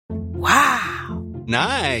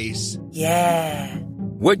Nice. Yeah.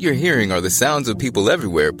 What you're hearing are the sounds of people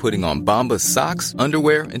everywhere putting on Bombas socks,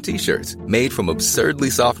 underwear, and T-shirts made from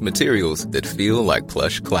absurdly soft materials that feel like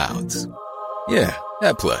plush clouds. Yeah,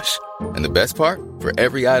 that plush. And the best part? For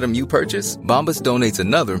every item you purchase, Bombas donates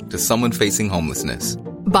another to someone facing homelessness.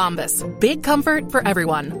 Bombas. Big comfort for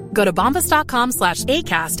everyone. Go to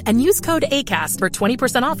bombas.com/ACAST and use code ACAST for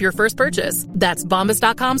 20% off your first purchase. That's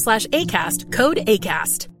bombas.com/ACAST. Code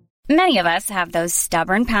ACAST. Many of us have those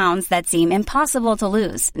stubborn pounds that seem impossible to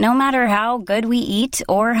lose, no matter how good we eat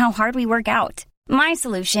or how hard we work out. My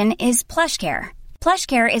solution is PlushCare.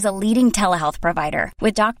 PlushCare is a leading telehealth provider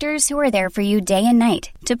with doctors who are there for you day and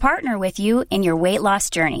night to partner with you in your weight loss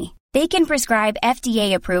journey. They can prescribe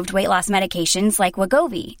FDA-approved weight loss medications like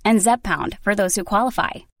Wegovy and Zepbound for those who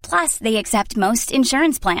qualify. Plus, they accept most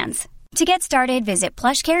insurance plans. To get started, visit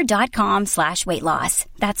plushcare.com/weightloss.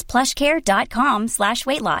 That's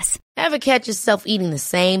plushcare.com/weightloss. Ever catch yourself eating the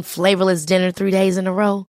same flavorless dinner 3 days in a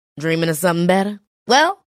row? Dreaming of something better?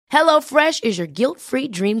 Well, HelloFresh is your guilt-free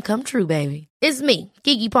dream come true, baby. It's me,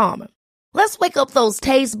 Keke Palmer. Let's wake up those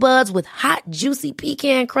taste buds with hot, juicy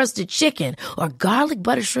pecan-crusted chicken or garlic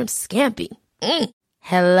butter shrimp scampi.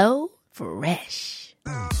 Hello Fresh.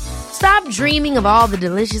 Stop dreaming of all the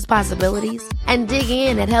delicious possibilities and dig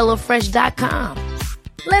in at HelloFresh.com.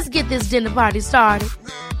 Let's get this dinner party started.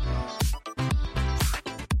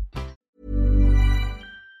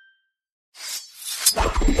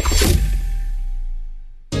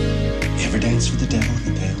 You ever dance with the devil in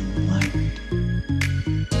the pale moonlight?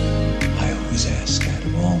 I always ask out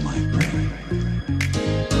of all my prayer.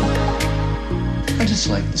 I just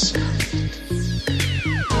like the sound.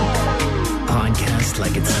 Podcast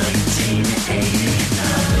like it's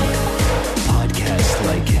 1989. Podcast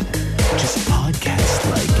like it. Just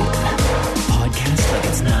podcast like it. Podcast like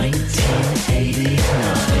it's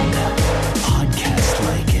 1989. Podcast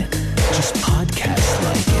like it. Just podcast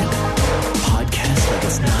like it. Podcast like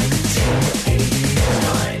it's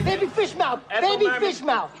 1989. Baby fish mouth. Baby fish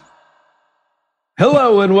mouth.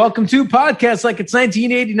 Hello and welcome to Podcast Like It's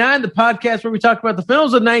 1989, the podcast where we talk about the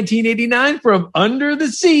films of 1989 from under the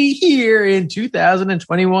sea here in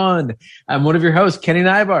 2021. I'm one of your hosts, Kenny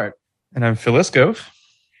Neibart. And I'm Phil Iskov.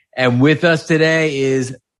 And with us today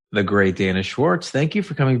is the great Dana Schwartz. Thank you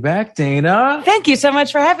for coming back, Dana. Thank you so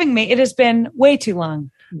much for having me. It has been way too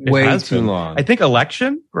long. Way too long. I think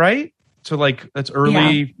election, right? So like that's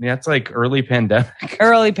early. Yeah, it's like early pandemic.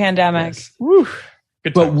 Early pandemic. Yes. Woo.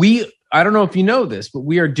 Good but times. I don't know if you know this, but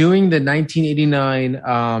we are doing the 1989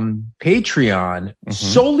 Patreon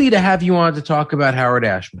solely to have you on to talk about Howard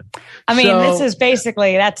Ashman. I mean, this is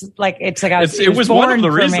basically, that's like, it's like it was one of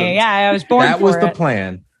the reasons. Me. Yeah, I was born that for was it. the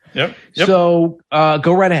plan. Yep. So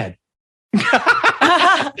go right ahead.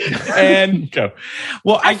 And go.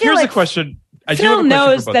 Well, here's a question. Phil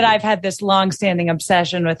knows that I've had this long-standing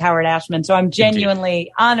obsession with Howard Ashman, so I'm genuinely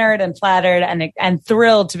honored and flattered and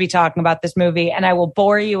thrilled to be talking about this movie, and I will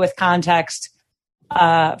bore you with context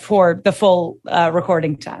for the full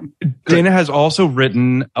recording time. Dana has also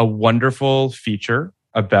written a wonderful feature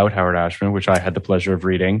about Howard Ashman, which I had the pleasure of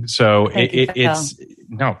reading. So it's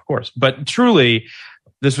no, of course, but truly,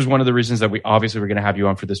 this was one of the reasons that we obviously were going to have you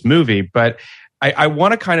on for this movie. But I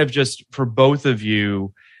want to kind of just for both of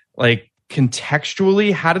you, like,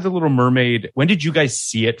 contextually, how did The Little Mermaid, when did you guys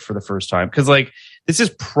see it for the first time? Because like this is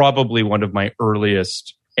probably one of my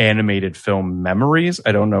earliest animated film memories.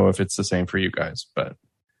 I don't know if it's the same for you guys, but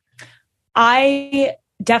I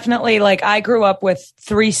definitely, like, I grew up with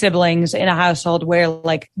 3 siblings in a household where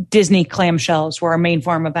like Disney clamshells were our main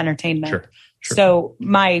form of entertainment. Sure. So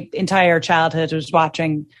my entire childhood was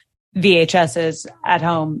watching VHSs at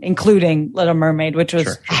home, including Little Mermaid, which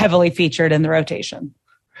was heavily featured in the rotation.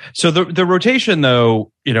 So the rotation,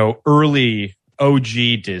 though, you know, early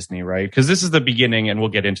OG Disney, right? Because this is the beginning, and we'll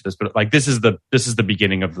get into this, but like this is the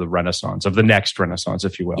beginning of the Renaissance, of the next Renaissance,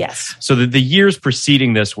 if you will. Yes. So the years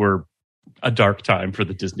preceding this were a dark time for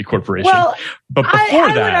the Disney Corporation. Well, but before I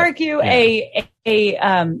would argue a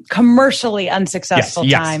commercially unsuccessful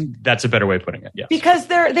time. Yes, that's a better way of putting it. Yes. Because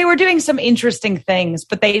they were doing some interesting things,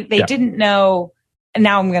 but they didn't know. And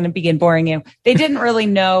now I'm going to begin boring you. They didn't really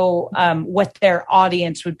know what their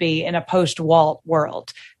audience would be in a post-Walt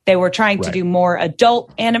world. They were trying to do more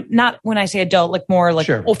adult, and not when I say adult, like more like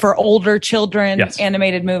for older children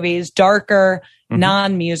animated movies, darker,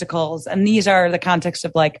 non-musicals. And these are the context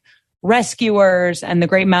of like Rescuers and The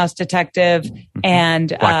Great Mouse Detective and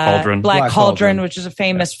Black Cauldron, which is a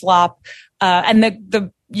famous flop. And the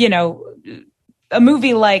you know, a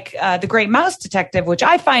movie like The Great Mouse Detective, which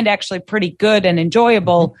I find actually pretty good and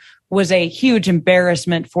enjoyable, was a huge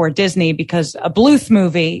embarrassment for Disney because a Bluth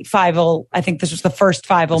movie, Fievel, I think this was the first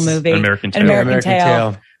Fievel movie, American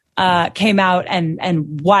Tail. Came out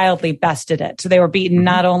and wildly bested it. So they were beaten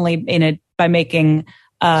not only in it by making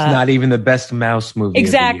it's not even the best mouse movie.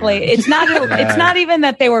 Exactly. It's not even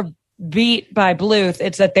that they were beat by Bluth.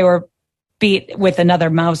 It's that they were beat with another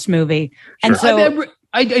mouse movie. And so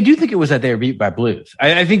I do think it was that they were beat by Bluth.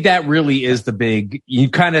 I think that really is the big,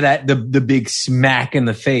 the big smack in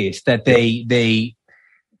the face that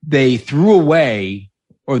they threw away,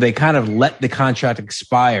 or they kind of let the contract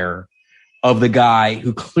expire of the guy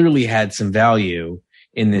who clearly had some value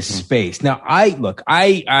in this space. Now,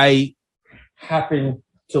 I happen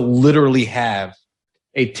to literally have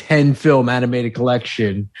a 10 film animated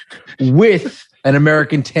collection with an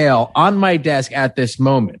American Tail on my desk at this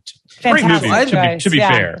moment. Great movie, to be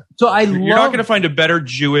fair. So you're not going to find a better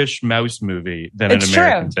Jewish mouse movie than an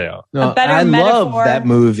American Tail. No, I love that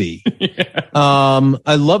movie.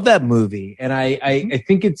 I love that movie, and I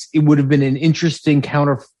think it would have been an interesting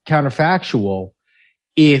counterfactual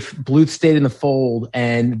if Bluth stayed in the fold,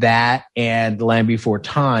 and that and The Land Before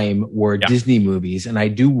Time were Disney movies. And I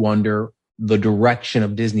do wonder the direction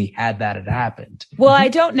of Disney had that had happened. Well, I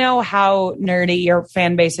don't know how nerdy your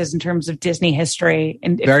fan base is in terms of Disney history.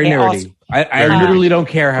 And very nerdy. I literally don't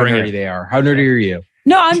care how nerdy they are. How nerdy are you?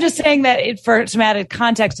 No, I'm just saying that for some added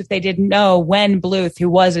context, if they didn't know, when Bluth, who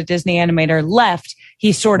was a Disney animator, left,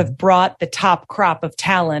 he sort of brought the top crop of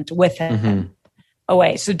talent with him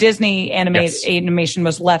away. So Disney animation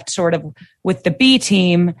was left sort of with the B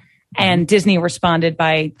team. And Disney responded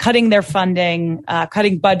by cutting their funding,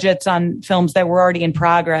 cutting budgets on films that were already in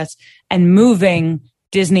progress, and moving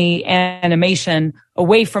Disney animation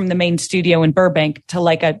away from the main studio in Burbank to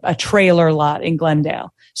like a trailer lot in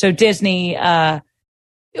Glendale. So Disney, their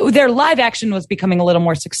live action was becoming a little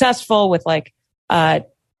more successful with like,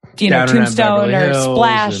 Tombstone or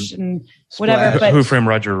Splash and whatever. But Who Framed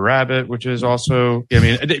Roger Rabbit, which is also, I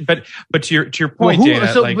mean, but to your point,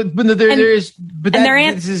 Dana,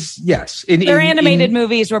 their animated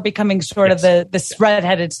movies were becoming sort of the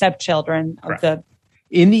redheaded stepchildren of the.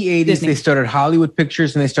 In the 80s, Disney. They started Hollywood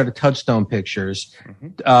Pictures and they started Touchstone Pictures,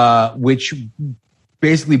 which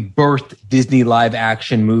basically birthed Disney live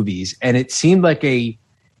action movies, and it seemed like a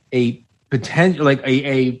potential, like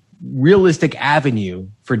a realistic avenue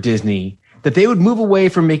for Disney that they would move away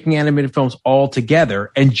from making animated films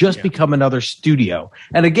altogether and just become another studio.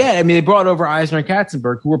 And again, I mean, they brought over Eisner and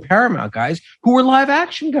Katzenberg, who were Paramount guys, who were live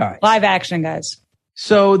action guys.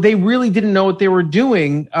 So they really didn't know what they were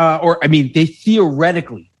doing, they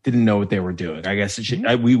theoretically didn't know what they were doing. I guess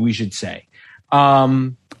we should say.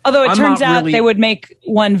 Although it turns out they would make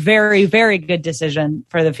one very, very good decision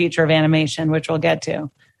for the future of animation, which we'll get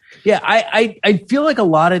to. Yeah, I feel like a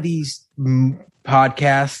lot of these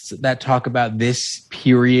podcasts that talk about this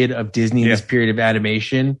period of Disney, this period of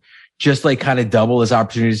animation, just like kind of double as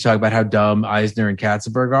opportunities to talk about how dumb Eisner and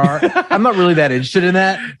Katzenberg are. I'm not really that interested in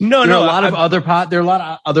that. There are a lot of other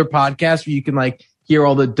podcasts where you can like hear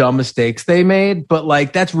all the dumb mistakes they made, but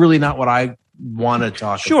like that's really not what I want to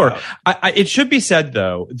talk about. Sure. It should be said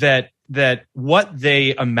though that what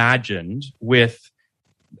they imagined with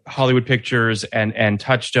Hollywood Pictures and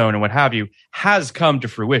Touchstone and what have you has come to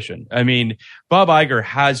fruition. I mean, Bob Iger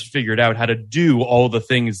has figured out how to do all the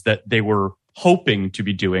things that they were hoping to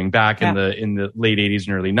be doing back in the late 80s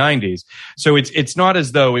and early 90s. So it's not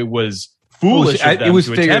as though it was foolish. It was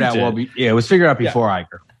figured out it was figured out before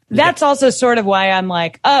Iger. That's also sort of why I'm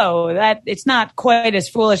like, that it's not quite as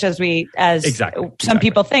foolish as some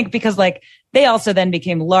people think, because like they also then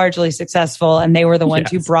became largely successful and they were the ones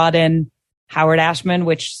who brought in Howard Ashman,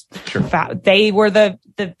 which they were the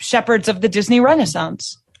shepherds of the Disney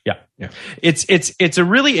Renaissance. Yeah. It's a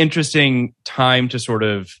really interesting time to sort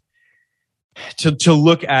of to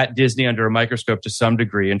look at Disney under a microscope to some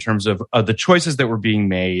degree in terms of the choices that were being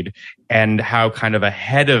made and how kind of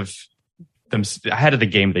ahead of the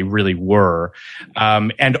game they really were,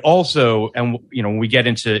 and also, when we get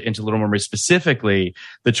into a little more specifically,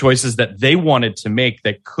 the choices that they wanted to make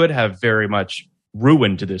that could have very much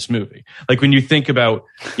ruined this movie. Like when you think about,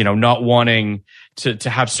 not wanting to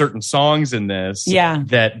have certain songs in this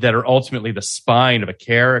that are ultimately the spine of a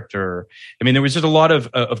character. I mean, there was just a lot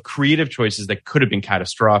of creative choices that could have been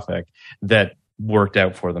catastrophic that worked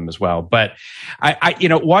out for them as well. But I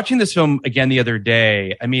watching this film again the other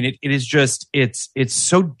day, I mean, it is just, it's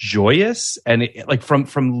so joyous. And like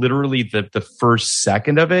from literally the first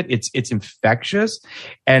second of it, it's infectious.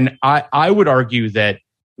 And I would argue that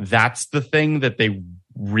that's the thing that they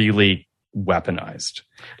really weaponized,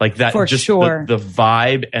 like that, for just sure. the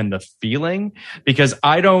vibe and the feeling, because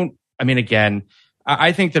again,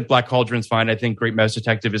 I think that Black Cauldron's fine. I think Great Mouse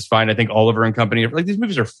Detective is fine. I think Oliver and Company, like these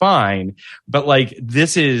movies are fine, but like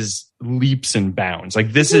this is leaps and bounds.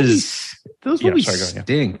 Like this is those movies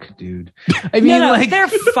stink, dude. I mean, no, like they're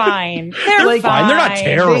fine. They're fine. They're not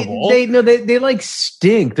terrible. They like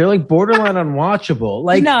stink. They're like borderline unwatchable.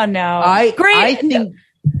 Like no. I think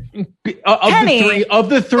of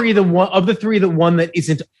the three, the one that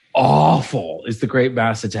isn't awful is the Great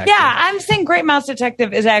Mouse Detective. Yeah, I'm saying Great Mouse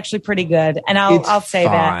Detective is actually pretty good, and I'll say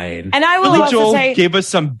fine. that. And I will Billy also Joel say gave us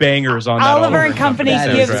some bangers on that. Oliver and Company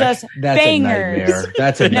gives us bangers.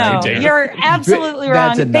 That's a nightmare. No, you're absolutely wrong.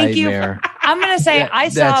 That's a Thank nightmare. you. I'm going to say I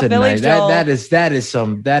saw Billy Joel. That is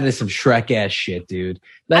some Shrek ass shit, dude.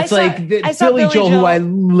 That's Billy Joel, who I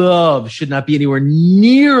love, should not be anywhere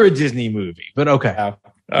near a Disney movie. But okay. All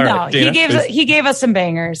right, Dana, he gave us some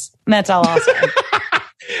bangers. And that's all I'll say.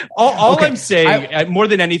 All I'm saying, more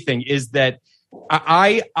than anything, is that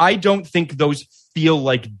I don't think those feel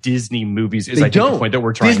like Disney movies. Is I think the point that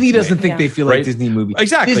we're trying. Disney to doesn't make. think they feel like Disney movies.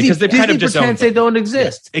 Exactly, because they kind of just pretend they don't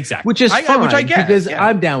exist. Yeah, exactly, which is fine. Which I get because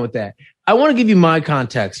I'm down with that. I want to give you my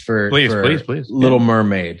context for please. Little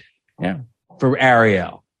Mermaid. Yeah, for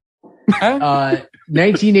Ariel.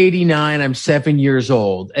 1989. I'm 7 years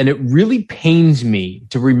old, and it really pains me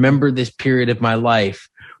to remember this period of my life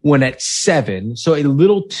when at 7, so a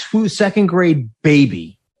little second grade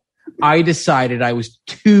baby, I decided I was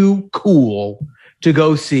too cool to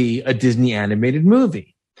go see a Disney animated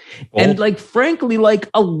movie. And like, frankly, like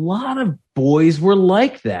a lot of boys were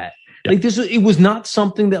like that. Yeah. Like it was not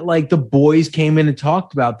something that like the boys came in and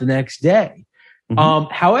talked about the next day.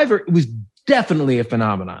 Mm-hmm. However, it was definitely a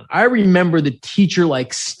phenomenon. I remember the teacher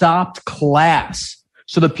like stopped class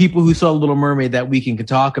so the people who saw Little Mermaid that weekend could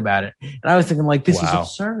talk about it. And I was thinking, like, this is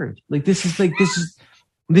absurd. Like, this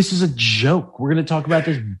is a joke. We're going to talk about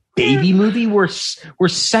this baby movie. We're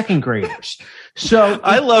second graders. So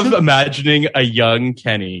I love imagining a young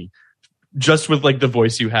Kenny, just with like the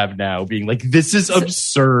voice you have now, being like, "This is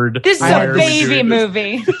absurd. This is a baby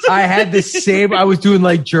movie." I had the same. I was doing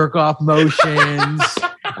like jerk off motions.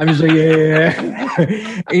 I'm just like, yeah.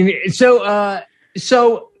 And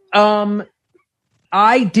so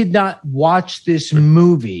I did not watch this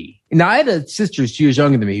movie. Now, I had a sister 2 years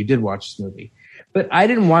younger than me who did watch this movie, but I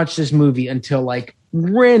didn't watch this movie until like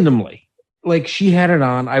randomly. Like she had it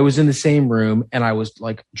on. I was in the same room and I was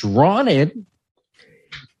like drawn in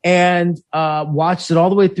and watched it all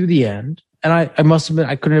the way through the end. And I must have been,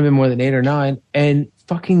 I couldn't have been more than 8 or 9 and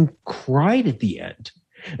fucking cried at the end.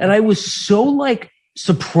 And I was so like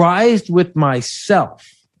surprised with myself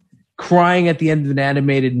crying at the end of an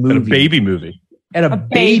animated movie. A baby movie. And a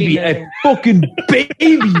fucking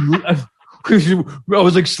baby. I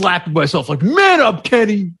was like slapping myself, like, man up,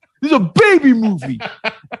 Kenny. This is a baby movie.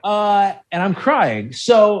 And I'm crying.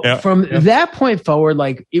 So from that point forward,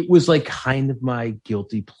 like, it was like kind of my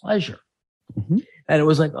guilty pleasure. Mm-hmm. And it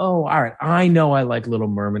was like, oh, all right, I know I like Little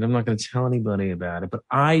Mermaid. I'm not going to tell anybody about it, but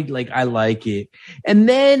I like it. And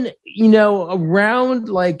then, around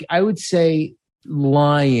like, I would say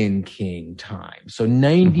Lion King time. So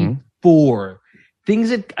 94.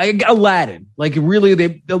 Things that Aladdin, like really,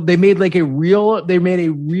 they made a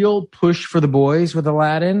real push for the boys with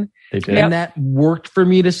Aladdin, and that worked for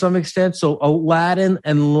me to some extent. So Aladdin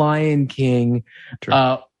and Lion King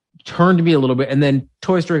turned me a little bit, and then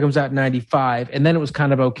Toy Story comes out in 95, and then it was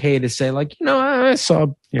kind of okay to say like, I saw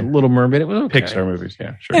Little Mermaid. It was okay. Pixar movies,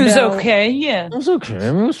 yeah, sure. It was okay, yeah. It was okay.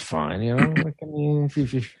 I mean, it was fine, Like, I mean,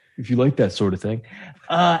 if you like that sort of thing,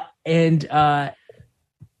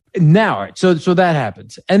 now, all right, so that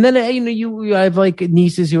happens, and then I have like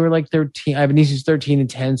nieces who are like 13. I have a niece who's 13 and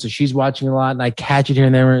 10, so she's watching a lot, and I catch it here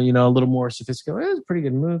and there. A little more sophisticated. It was a pretty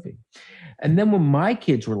good movie. And then when my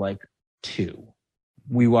kids were like 2,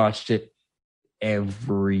 we watched it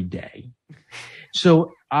every day.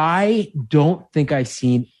 So I don't think I've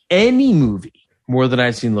seen any movie more than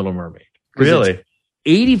I've seen Little Mermaid. Really,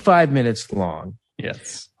 85 minutes long.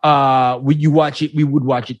 Yes. We would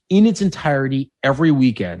watch it in its entirety every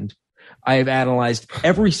weekend. I have analyzed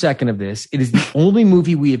every second of this. It is the only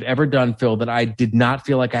movie we have ever done, Phil, that I did not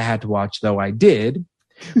feel like I had to watch, though I did.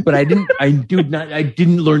 But I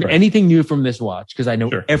didn't learn anything new from this watch because I know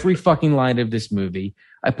every fucking line of this movie.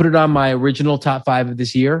 I put it on my original top 5 of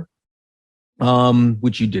this year,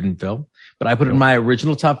 which you didn't, Phil, but I put it in my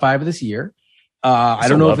original top 5 of this year. I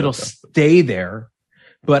don't know if it'll stay there.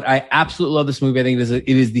 But I absolutely love this movie. I think it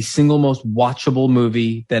is the single most watchable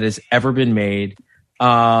movie that has ever been made.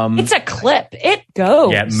 It's a clip. It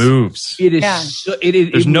goes. Yeah, it moves. It is. Yeah.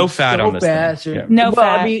 There's no fat on this thing. Yeah. No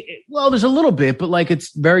fat. I mean, there's a little bit, but like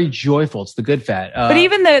it's very joyful. It's the good fat. But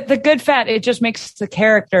even the good fat, it just makes the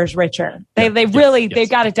characters richer. They really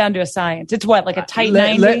got it down to a science. It's what, like a tight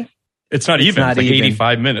 90? It's not even. It's like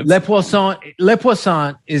 85 minutes. Le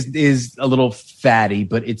Poisson is a little fatty,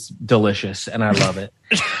 but it's delicious, and I love it.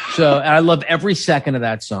 So and I love every second of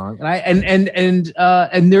that song.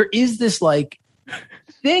 And there is this like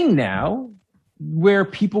thing now where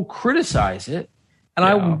people criticize it.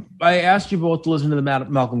 And I asked you both to listen to the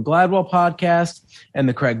Malcolm Gladwell podcast and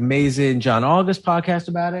the Craig Mazin, John August podcast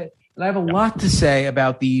about it. And I have a lot to say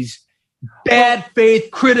about these bad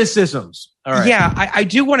faith criticisms. All right. Yeah, I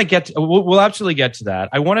do want to get to, we'll absolutely get to that.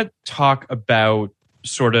 I want to talk about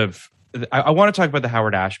I want to talk about the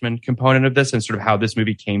Howard Ashman component of this and sort of how this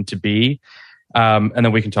movie came to be. And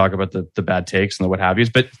then we can talk about the bad takes and the what have yous.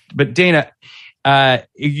 But Dana,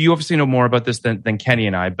 you obviously know more about this than Kenny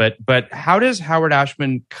and I, but how does Howard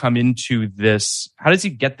Ashman come into this? How does he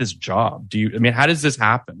get this job? How does this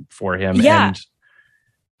happen for him? Yeah.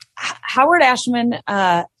 Howard Ashman,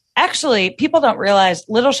 actually, people don't realize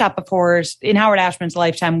Little Shop of Horrors in Howard Ashman's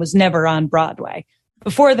lifetime was never on Broadway.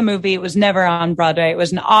 Before the movie, it was never on Broadway. It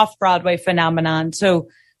was an off-Broadway phenomenon. So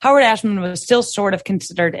Howard Ashman was still sort of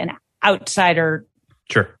considered an outsider.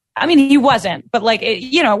 Sure. I mean, he wasn't, but like,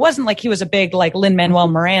 it wasn't like he was a big like Lin-Manuel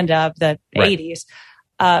Miranda of the 80s.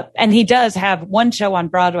 And he does have one show on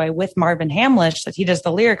Broadway with Marvin Hamlisch that he does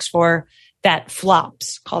the lyrics for that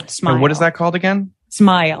flops called Smile. And what is that called again?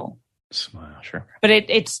 Smile, sure. But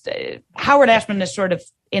it's Howard Ashman is sort of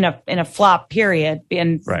in a flop period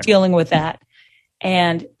and dealing with that.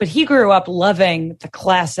 But he grew up loving the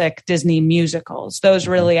classic Disney musicals. Those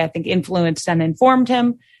really, I think, influenced and informed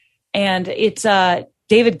him. And it's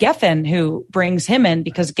David Geffen who brings him in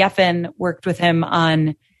because Geffen worked with him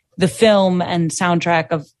on the film and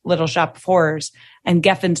soundtrack of Little Shop of Horrors. And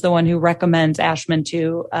Geffen's the one who recommends Ashman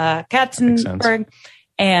to Katzenberg.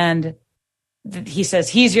 And he says,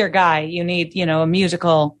 he's your guy. You need, a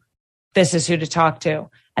musical. This is who to talk to.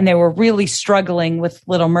 And they were really struggling with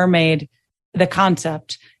Little Mermaid, the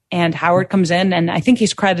concept. And Howard comes in, and I think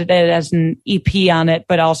he's credited as an EP on it,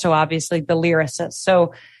 but also obviously the lyricist.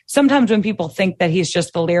 So sometimes when people think that he's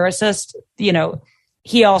just the lyricist,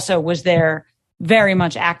 he also was there very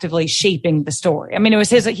much actively shaping the story. I mean, it was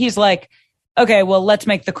he's like, okay, well, let's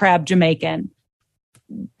make the crab Jamaican.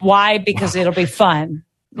 Why? Because it'll be fun.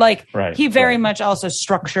 Like he very much also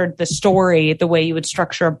structured the story the way you would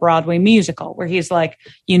structure a Broadway musical, where he's like,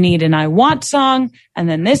 you need an I Want song, and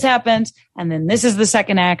then this happens, and then this is the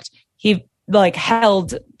second act. He like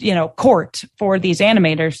held, court for these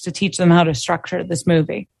animators to teach them how to structure this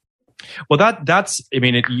movie. Well,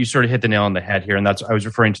 you sort of hit the nail on the head here. And I was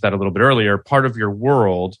referring to that a little bit earlier. Part of your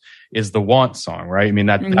world is the Want song, right? I mean,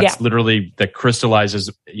 that's literally that crystallizes,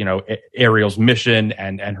 Ariel's mission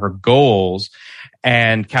and her goals.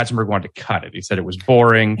 And Katzenberg wanted to cut it. He said it was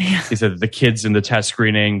boring. Yeah. He said that the kids in the test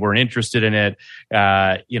screening weren't interested in it.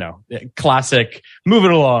 Classic, move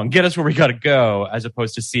it along, get us where we got to go, as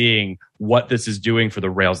opposed to seeing what this is doing for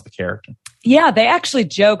the rails of the character. Yeah, they actually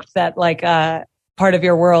joked that Part of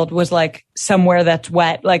Your World was like Somewhere That's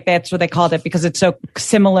Wet. Like that's what they called it because it's so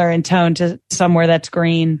similar in tone to Somewhere That's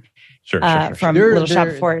Green. Sure. From Little Shop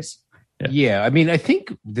of Horrors. Yeah. I mean, I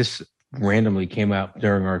think this randomly came out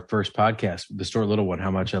during our first podcast, The Store Little One,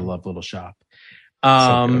 how much I love Little Shop.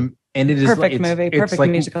 And it is perfect movie,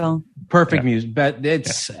 perfect musical. Perfect music. But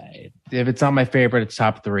if it's not my favorite, it's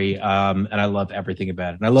top 3. And I love everything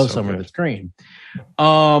about it. And I love Somewhere That's Green.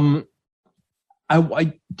 I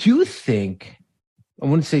do think I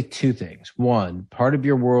want to say 2 things. 1, Part of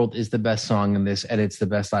Your World is the best song in this, and it's the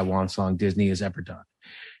best I Want song Disney has ever done.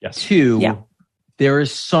 Yes. 2, there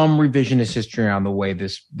is some revisionist history on the way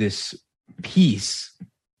this piece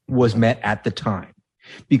was met at the time,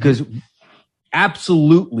 because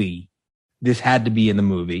absolutely this had to be in the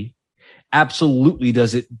movie. Absolutely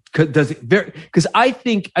does it very, because I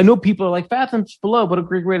know people are like Fathoms Below, what a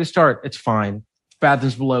great way to start. It's fine.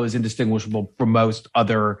 Fathoms Below is indistinguishable from most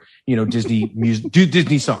other, Disney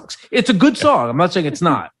Disney songs. It's a good song. I'm not saying it's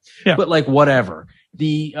not, but like whatever.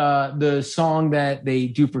 The song that they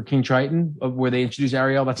do for King Triton, where they introduce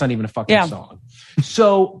Ariel, that's not even a fucking song.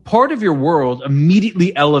 So Part of Your World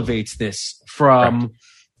immediately elevates this from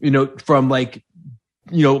B-level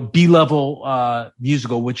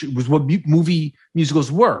musical, which was what movie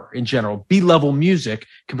musicals were in general, B-level music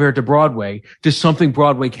compared to Broadway, to something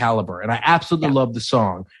Broadway caliber. And I absolutely love the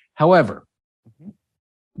song. However,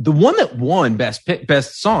 the one that won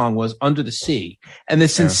best song was Under the Sea, and the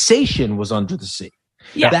sensation was Under the Sea.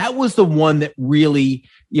 That was the one that really,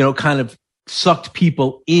 kind of sucked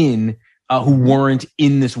people in who weren't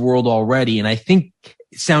in this world already. And I think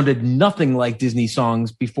it sounded nothing like Disney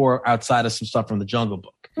songs before, outside of some stuff from the Jungle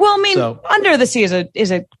Book. Well, I mean, Under the Sea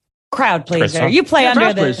is a crowd pleaser. You play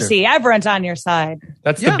Under the Sea, everyone's on your side.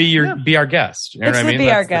 That's the be our guest. You know it's what I mean? Be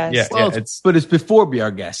Our Guest. But it's before Be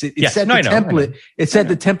Our Guest. It set the template. It set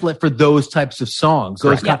the template for those types of songs.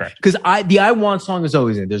 Because the I Want song is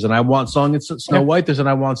always in. There's an I Want song in Snow White. There's an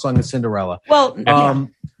I Want song in Cinderella. Well,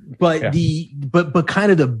 but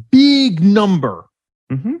kind of the big number,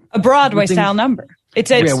 a Broadway style number. It's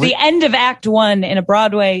the end of Act 1 in a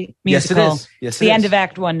Broadway musical. Yes, the end of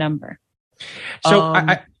Act 1 number. So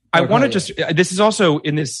I want to just. This is also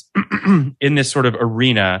in this in this sort of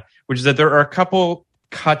arena, which is that there are a couple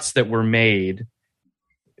cuts that were made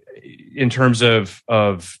in terms of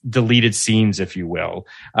deleted scenes, if you will.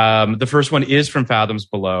 The first one is from Fathoms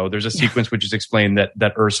Below. There's a sequence which is explained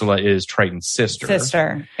that Ursula is Triton's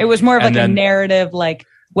sister. It was more of like a narrative, like,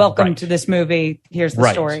 welcome to this movie. Here's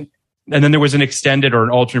the story. And then there was an extended or an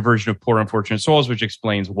alternate version of Poor Unfortunate Souls, which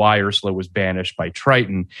explains why Ursula was banished by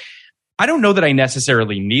Triton. I don't know that I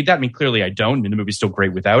necessarily need that. I mean, clearly I don't. I mean, the movie's still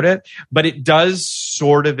great without it. But it does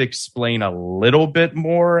sort of explain a little bit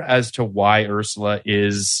more as to why Ursula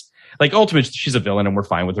is... Like, ultimately, she's a villain, and we're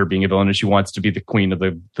fine with her being a villain, and she wants to be the queen of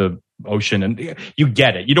the ocean. And you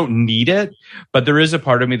get it. You don't need it. But there is a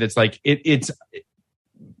part of me that's like, it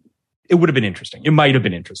would have been interesting. It might have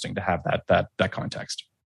been interesting to have that context.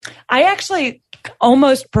 I actually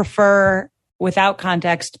almost prefer without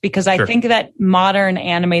context, because I think that modern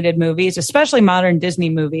animated movies, especially modern Disney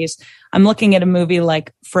movies, I'm looking at a movie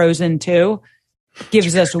like Frozen 2,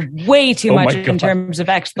 gives us way too much in terms of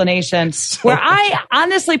explanation, where I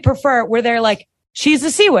honestly prefer where they're like, she's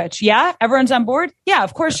the sea witch. Yeah. Everyone's on board. Yeah.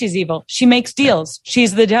 Of course she's evil. She makes deals.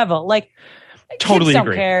 She's the devil. Like, totally kids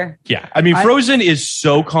agree. Don't care. Yeah. I mean, Frozen is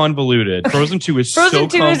so convoluted. Frozen 2 is so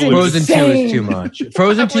convoluted. Frozen 2 is too much.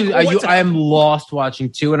 Frozen 2, I am lost watching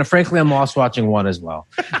 2, and frankly, I'm lost watching 1 as well.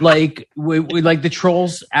 Like, we like the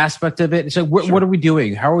trolls aspect of it. It's like, what are we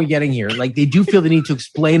doing? How are we getting here? Like, they do feel the need to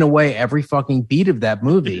explain away every fucking beat of that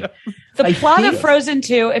movie. The plot of Frozen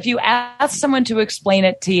 2, if you ask someone to explain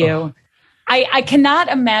it to you, I cannot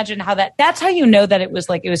imagine how that's how you know that it was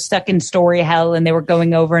stuck in story hell and they were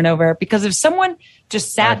going over and over, because if someone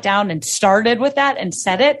just sat down and started with that and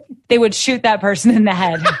said it, they would shoot that person in the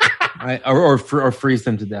head. or freeze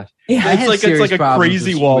them to death. Yeah. It's like a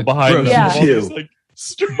crazy wall behind them.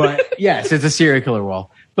 But yes, it's a serial killer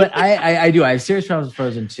wall. But I have serious problems with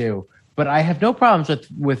Frozen 2. But I have no problems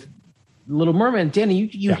with Little Mermaid. Danny,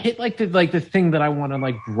 you hit the thing that I want to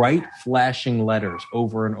like write flashing letters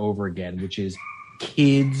over and over again, which is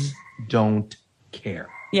kids don't care.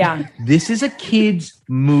 Yeah. This is a kids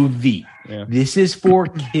movie. Yeah. This is for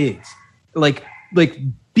kids. Like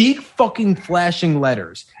big fucking flashing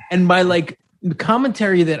letters. And my like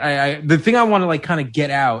commentary that the thing I want to like kind of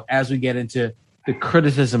get out as we get into the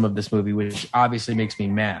criticism of this movie, which obviously makes me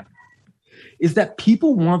mad, is that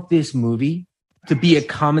people want this movie to be a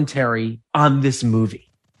commentary on this movie.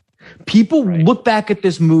 People look back at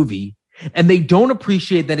this movie and they don't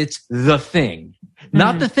appreciate that it's the thing,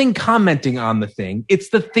 not the thing commenting on the thing. It's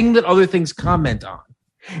the thing that other things comment on.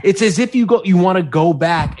 It's as if you want to go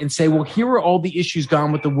back and say, well, here are all the issues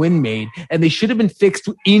Gone with the Wind made, and they should have been fixed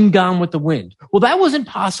in Gone with the Wind. Well, that wasn't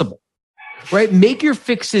possible, right? Make your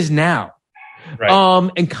fixes now,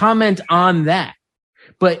 and comment on that.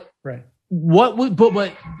 But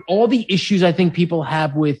But all the issues I think people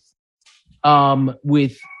have with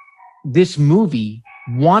this movie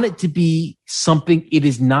want it to be something it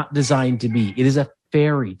is not designed to be. It is a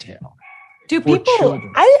fairy tale. Do people?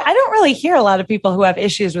 I don't really hear a lot of people who have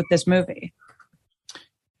issues with this movie.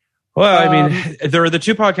 Well, I mean, there are the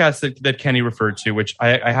two podcasts that Kenny referred to, which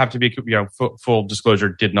I have to be, full disclosure,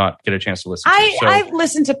 did not get a chance to listen to. So. I've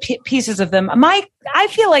listened to pieces of them. I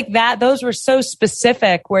feel like those were so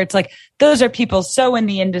specific, where it's like, those are people so in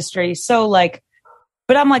the industry, so like,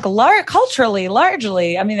 but I'm like, culturally,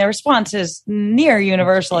 largely, I mean, the response is near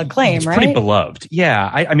universal acclaim, it's right? Pretty beloved.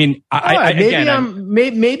 Yeah. Maybe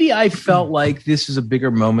I felt like this is a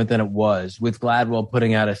bigger moment than it was, with Gladwell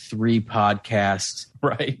putting out a 3-podcast,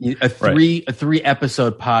 a three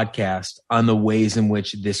episode podcast on the ways in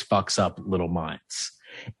which this fucks up little minds.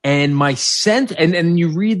 And my sense, and you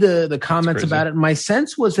read the comments about it, my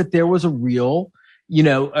sense was that there was a real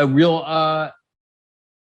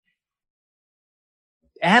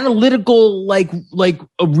analytical,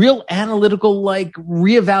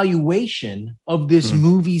 reevaluation of this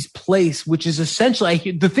movie's place, which is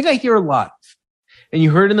essentially the thing I hear a lot, and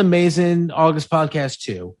you heard in the Mason August podcast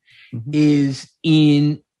too, is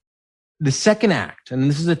in the second act, and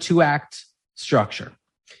this is a 2-act structure,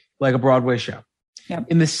 like a Broadway show. Yep.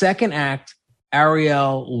 In the second act,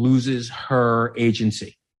 Ariel loses her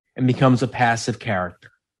agency and becomes a passive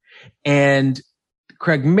character. And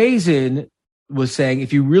Craig Mazin was saying,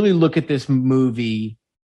 if you really look at this movie,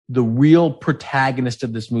 the real protagonist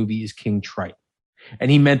of this movie is King Triton.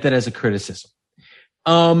 And he meant that as a criticism.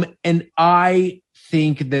 And I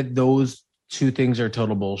think that those two things are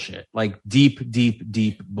total bullshit, like deep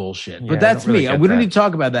bullshit. But that's me. We don't need to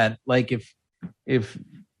talk about that. Like if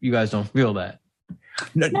you guys don't feel that.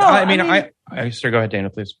 No, I mean, go ahead, Dana,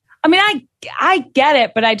 please. I mean, I get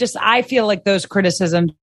it, but I feel like those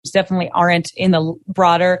criticisms definitely aren't in the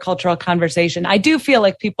broader cultural conversation. I do feel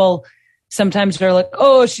like people sometimes are like,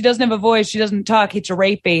 oh, she doesn't have a voice, she doesn't talk, it's a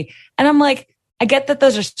rapey. And I'm like, I get that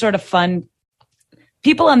those are sort of fun.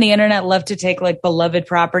 People on the internet love to take like beloved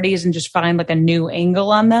properties and just find like a new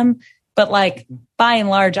angle on them. But like by and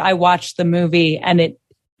large, I watched the movie and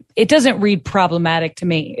it doesn't read problematic to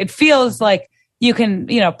me. It feels like you can,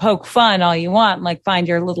 poke fun all you want, and like find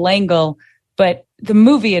your little angle, but the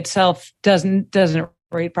movie itself doesn't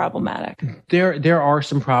read problematic. There are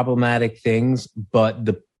some problematic things, but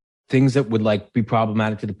the things that would like be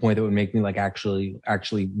problematic to the point that would make me like actually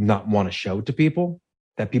not want to show to people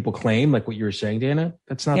that people claim, like what you were saying, Dana,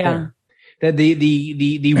 that's not there. That the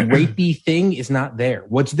rapey thing is not there.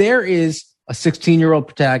 What's there is a 16-year-old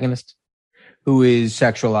protagonist who is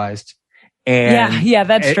sexualized. And yeah,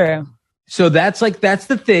 that's true. So that's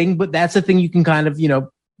the thing, but that's the thing you can kind of,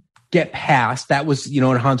 get past. That was, in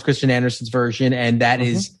Hans Christian Andersen's version. And that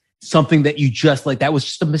is something that you just like, that was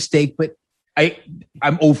just a mistake, but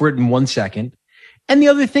I'm over it in 1 second. And the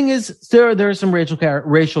other thing is there are some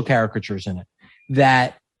racial caricatures in it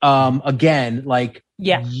that, again, like,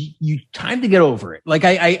 you time to get over it. Like,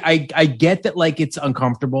 I get that, like, it's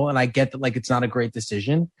uncomfortable and I get that, like, it's not a great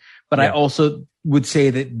decision, but I also would say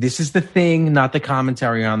that this is the thing, not the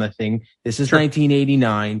commentary on the thing. This is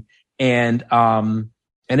 1989.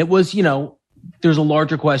 And it was, there's a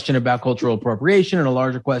larger question about cultural appropriation and a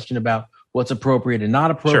larger question about what's appropriate and not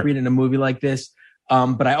appropriate in a movie like this.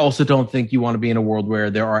 But I also don't think you want to be in a world where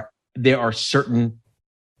there are certain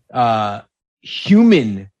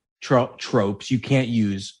human tropes you can't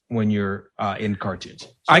use when you're in cartoons. So,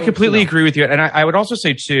 I completely agree with you. And I would also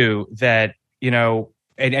say, too, that,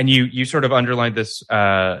 and you sort of underlined this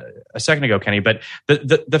a second ago, Kenny, but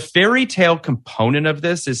the fairy tale component of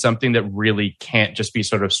this is something that really can't just be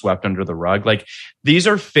sort of swept under the rug. Like, these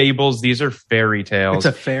are fables, these are fairy tales. It's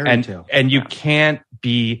a fairy tale. And you can't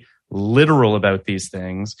be literal about these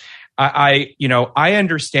things. I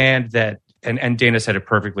understand that, and Dana said it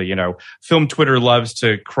perfectly, film Twitter loves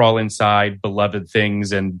to crawl inside beloved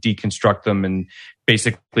things and deconstruct them and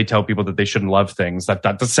basically tell people that they shouldn't love things.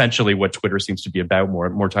 That's essentially what Twitter seems to be about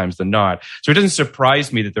more times than not. So it doesn't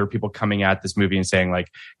surprise me that there are people coming at this movie and saying, like,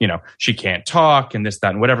 she can't talk and this,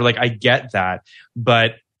 that, and whatever. Like, I get that.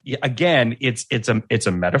 But again, it's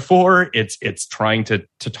a metaphor. It's trying to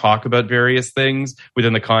talk about various things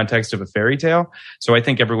within the context of a fairy tale. So I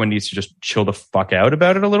think everyone needs to just chill the fuck out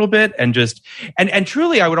about it a little bit and just and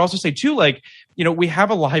truly, I would also say too, like, we have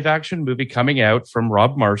a live action movie coming out from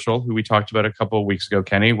Rob Marshall, who we talked about a couple of weeks ago,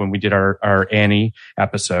 Kenny, when we did our Annie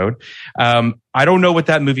episode. I don't know what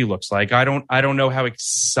that movie looks like. I don't know how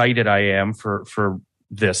excited I am for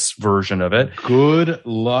this version of it. Good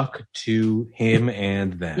luck to him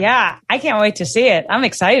and them. Yeah, I can't wait to see it. I'm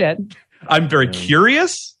excited. I'm very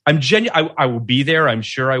curious. I'm genuine. I will be there. I'm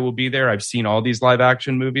sure I will be there. I've seen all these live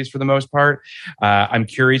action movies for the most part. I'm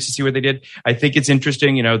curious to see what they did. I think it's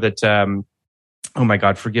interesting, that oh my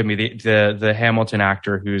God, forgive me. The Hamilton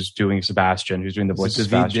actor who's doing Sebastian, who's doing the voice of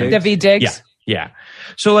Sebastian. Daveed Diggs. Yeah.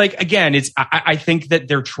 So like, again, I think that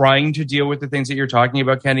they're trying to deal with the things that you're talking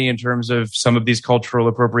about, Kenny, in terms of some of these cultural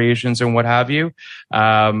appropriations and what have you.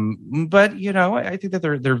 But I think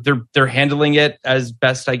that they're handling it as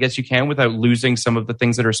best I guess you can without losing some of the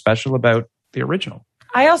things that are special about the original.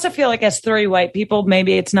 I also feel like as three white people,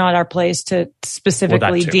 maybe it's not our place to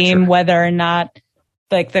specifically deem whether or not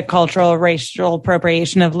like the cultural racial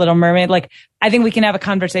appropriation of Little Mermaid. Like, I think we can have a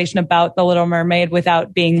conversation about the Little Mermaid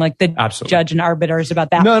without being like the judge and arbiters about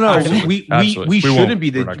that. No, we shouldn't be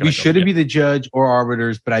the judge or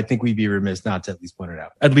arbiters, but I think we'd be remiss not to at least point it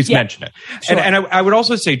out. At least mention it. Sure. And I would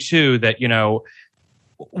also say too that,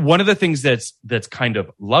 one of the things that's kind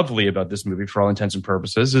of lovely about this movie for all intents and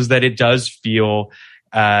purposes is that it does feel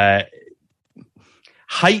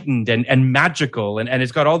heightened and magical, and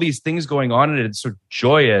it's got all these things going on, and it's sort of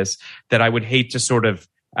joyous that I would hate to sort of,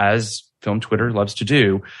 as film Twitter loves to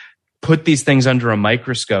do, put these things under a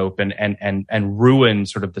microscope and ruin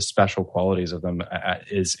sort of the special qualities of them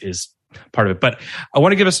is part of it. But I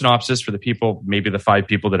want to give a synopsis for the people, maybe the 5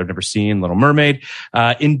 people that have never seen Little Mermaid.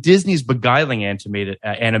 In Disney's beguiling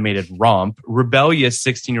animated romp, rebellious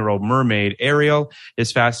 16-year-old mermaid Ariel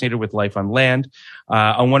is fascinated with life on land.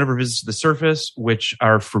 On one of her visits to the surface, which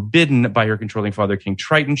are forbidden by her controlling father, King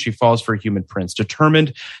Triton, she falls for a human prince.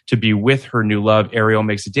 Determined to be with her new love, Ariel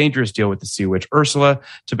makes a dangerous deal with the sea witch Ursula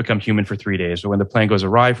to become human for 3 days. But when the plan goes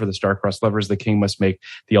awry for the star-crossed lovers, the king must make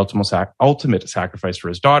the ultimate sacrifice for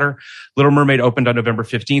his daughter. Little Mermaid opened on November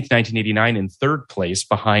 15th, 1989 in 3rd place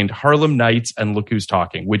behind Harlem Nights and Look Who's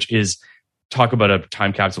Talking, which is talk about a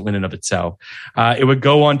time capsule in and of itself. It would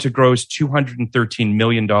go on to gross $213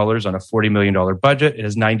 million on a $40 million budget. It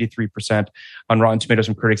has 93% on Rotten Tomatoes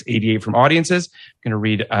from critics, 88% from audiences. I'm going to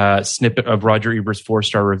read a snippet of Roger Ebert's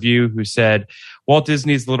 4-star review, who said, Walt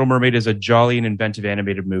Disney's Little Mermaid is a jolly and inventive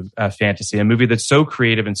animated fantasy, a movie that's so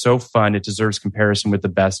creative and so fun it deserves comparison with the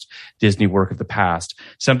best Disney work of the past.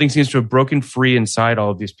 Something seems to have broken free inside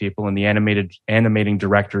all of these people and the animating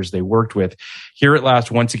directors they worked with. Here at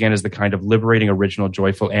last, once again, is the kind of liberating, original,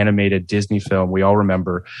 joyful, animated Disney film we all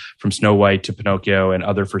remember, from Snow White to Pinocchio and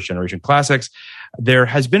other first-generation classics. There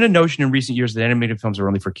has been a notion in recent years that animated films are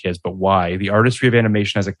only for kids, but why? The artistry of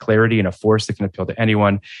animation has a clarity and a force that can appeal to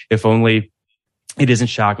anyone, if only it isn't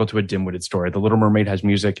shackled to a dim-witted story. The Little Mermaid has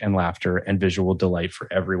music and laughter and visual delight for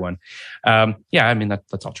everyone. Yeah, I mean,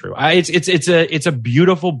 that's all true. It's a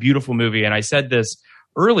beautiful, beautiful movie. And I said this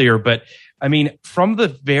earlier, but I mean, from the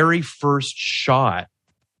very first shot,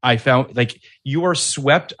 I found like you are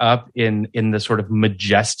swept up in the sort of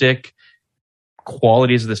majestic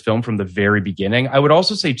qualities of this film from the very beginning. I would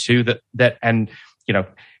also say too that and you know,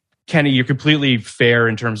 Kenny, you're completely fair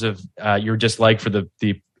in terms of your dislike for the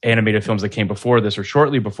animated films that came before this or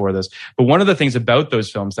shortly before this. But one of the things about those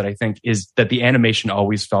films that I think is that the animation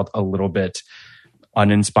always felt a little bit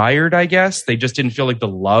uninspired, I guess. They just didn't feel like the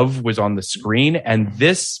love was on the screen. And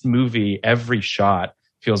this movie, every shot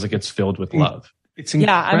feels like it's filled with love. It's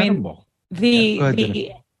incredible. I mean,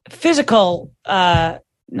 the physical, not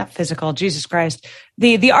physical, Jesus Christ,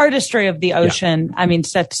 the artistry of the ocean, I mean,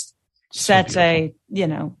 sets a, you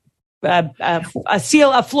know,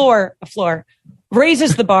 a floor,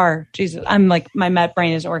 raises the bar. Jesus, I'm like, my Met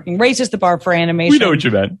brain is working. Raises the bar for animation. We know what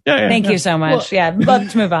you meant. Yeah, Thank you so much. Well,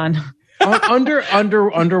 let's move on.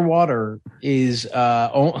 Underwater is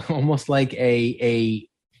almost like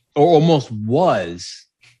almost was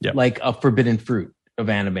like a forbidden fruit of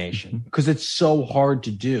animation, because it's so hard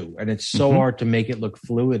to do and it's so hard to make it look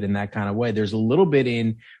fluid in that kind of way. There's a little bit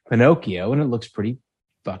in Pinocchio and it looks pretty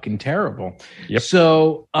fucking terrible. Yep.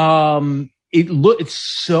 So it's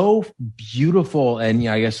so beautiful, and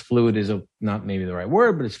I guess fluid is not maybe the right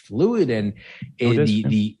word, but it's fluid, and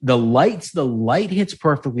the light hits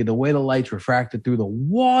perfectly. The way the light's refracted through the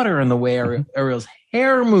water and the way Ariel's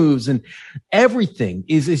hair moves and everything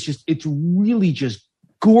it's really just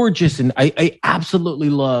gorgeous, and I absolutely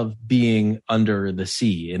love being under the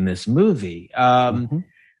sea in this movie.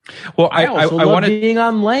 Well, I love being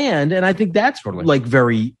on land, and I think that's like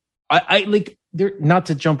very. I like there, not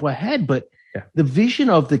to jump ahead, but the vision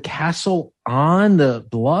of the castle on the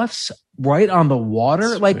bluffs, right on the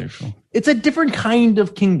water, like beautiful. It's a different kind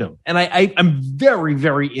of kingdom, and I'm very,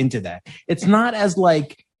 very into that. It's not as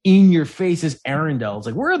like in your face as Arendelle. It's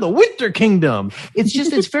like, we're the Winter Kingdom. It's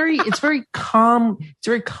just it's very calm. It's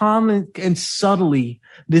very calm and subtly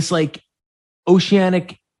this like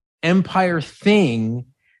oceanic empire thing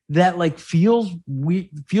that like feels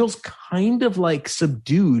kind of like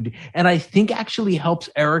subdued, and I think actually helps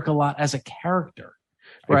Eric a lot as a character,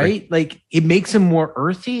 right? Like it makes him more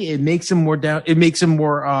earthy, it makes him more down, it makes him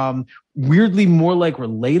more weirdly more like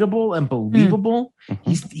relatable and believable.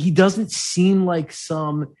 He doesn't seem like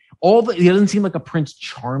he doesn't seem like a Prince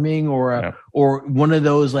Charming or one of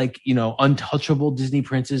those like, you know, untouchable Disney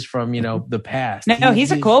princes from, you know, the past. No,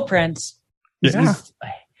 he's a cool prince.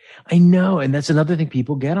 I know, and that's another thing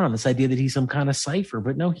people get on this idea that he's some kind of cipher,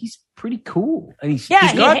 but no, he's pretty cool, and he's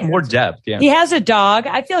got more depth. Yeah, he has a dog.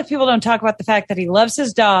 I feel like people don't talk about the fact that he loves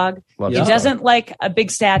his dog. He doesn't like a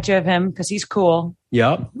big statue of him because he's cool.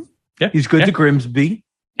 Yep. Yeah, he's good to Grimsby.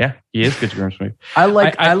 Yeah, he is good to Grimsby. I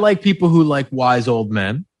like people who like wise old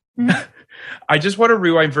men. I just want to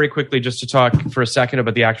rewind very quickly just to talk for a second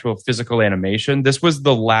about the actual physical animation. This was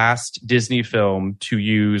the last Disney film to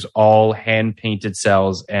use all hand-painted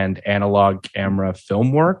cells and analog camera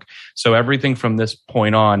film work. So everything from this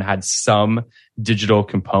point on had some digital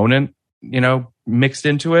component, you know, mixed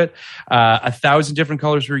into it. 1,000 different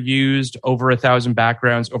colors were used, over 1,000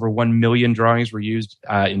 backgrounds, over 1 million drawings were used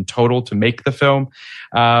in total to make the film.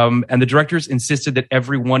 And the directors insisted that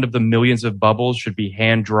every one of the millions of bubbles should be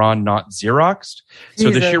hand drawn, not Xeroxed. So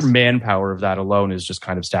the sheer manpower of that alone is just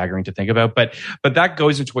kind of staggering to think about. But that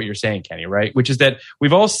goes into what you're saying, Kenny, right? Which is that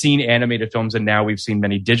we've all seen animated films, and now we've seen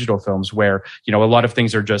many digital films where, you know, a lot of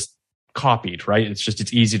things are just copied, right?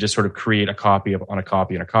 It's easy to sort of create a copy on a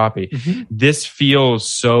copy and a copy. Mm-hmm. This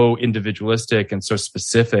feels so individualistic and so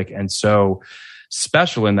specific and so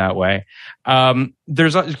special in that way.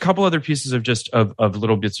 There's a couple other pieces of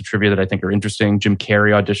little bits of trivia that I think are interesting. Jim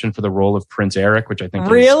Carrey auditioned for the role of Prince Eric, which I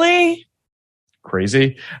think is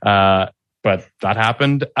crazy. But that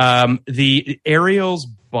happened. The Ariel's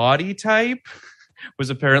body type was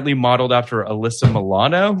apparently modeled after Alyssa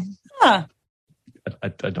Milano. Huh. I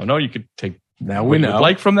don't know. You could take now we know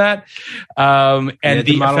like from that. And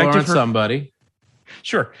the effect of somebody.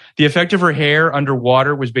 Sure. The effect of her hair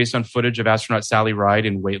underwater was based on footage of astronaut Sally Ride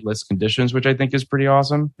in weightless conditions, which I think is pretty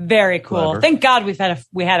awesome. Very cool. Clever. Thank God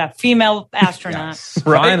we had a female astronaut. Yes.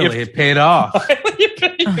 Finally, it paid off.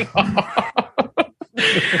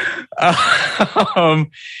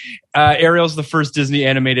 Ariel's the first Disney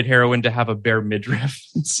animated heroine to have a bare midriff,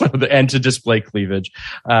 and to display cleavage.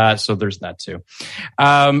 So there's that too.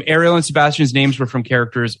 Ariel and Sebastian's names were from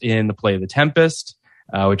characters in the play The Tempest,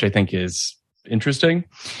 which I think is interesting.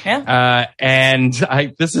 Yeah. And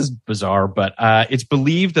this is bizarre, but it's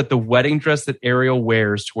believed that the wedding dress that Ariel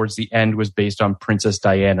wears towards the end was based on Princess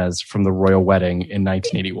Diana's from the royal wedding in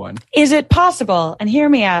 1981. Is it possible, and hear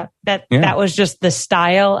me out, that was just the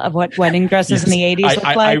style of what wedding dresses in the 80s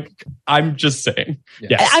look like? I'm just saying.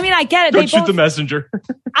 Yes. I mean, I get it. Don't shoot the messenger.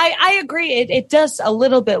 I agree. It does a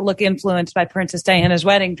little bit look influenced by Princess Diana's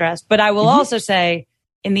wedding dress, but I will also say,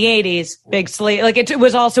 in the 80s, big sleeve. Like it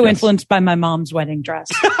was also influenced by my mom's wedding dress.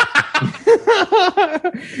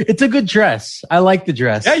 It's a good dress. I like the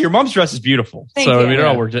dress. Yeah, your mom's dress is beautiful. Thank you. I mean, it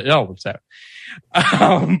all works out.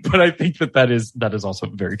 But I think that is also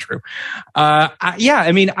very true.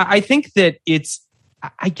 I think that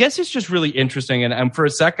I guess it's just really interesting. And for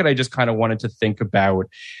a second, I just kind of wanted to think about,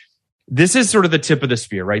 this is sort of the tip of the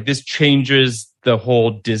spear, right? This changes the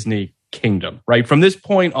whole Disney kingdom, right? From this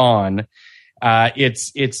point on,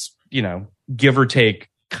 it's you know, give or take,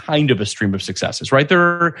 kind of a stream of successes, right?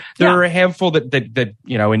 There are a handful that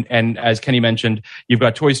you know, and as Kenny mentioned, you've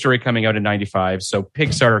got Toy Story coming out in 95, so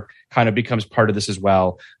Pixar kind of becomes part of this as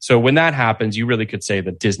well. So when that happens, you really could say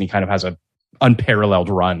that Disney kind of has an unparalleled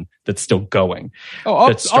run that's still going.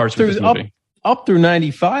 That starts with this movie. Up through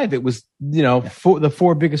 95, it was, you know, the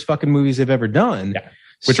four biggest fucking movies they've ever done. Yeah.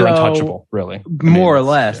 Which are untouchable, really. More or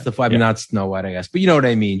less. Not Snow White, I guess. But you know what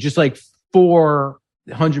I mean? Just like $400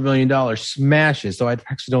 million smashes. So I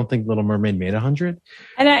actually don't think Little Mermaid made 100.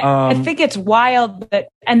 And I think it's wild that,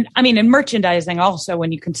 and I mean, in merchandising also,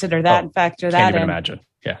 when you consider that and factor that in. Can't even imagine.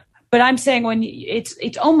 Yeah. But I'm saying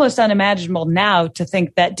it's almost unimaginable now to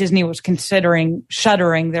think that Disney was considering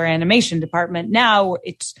shuttering their animation department. Now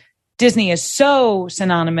Disney is so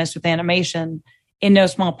synonymous with animation, in no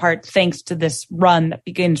small part thanks to this run that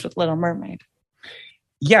begins with Little Mermaid.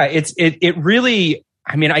 Yeah, it really,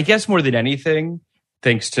 I mean, I guess more than anything,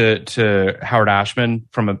 thanks to Howard Ashman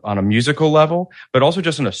on a musical level, but also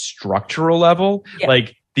just on a structural level. Yeah.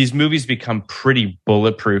 Like, these movies become pretty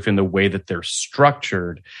bulletproof in the way that they're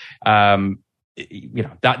structured. You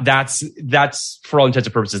know, that's for all intents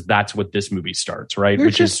and purposes, that's what this movie starts, right?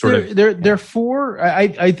 They're four.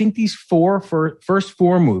 I think these first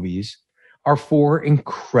four movies are four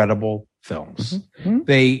incredible films.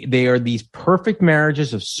 Mm-hmm. They are these perfect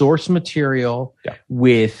marriages of source material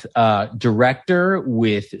with director,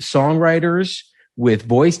 with songwriters, with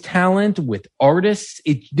voice talent, with artists.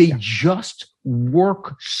 They just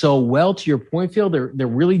work so well. To your point, Phil, they're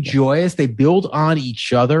really joyous. They build on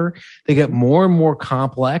each other. They get more and more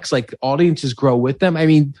complex. Like, audiences grow with them. I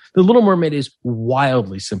mean, The Little Mermaid is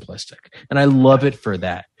wildly simplistic, and I love it for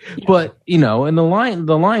that. Yeah. But, you know, in The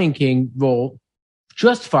Lion King, well,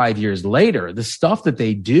 just 5 years later, the stuff that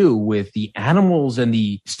they do with the animals and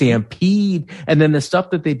the stampede, and then the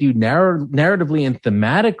stuff that they do narratively and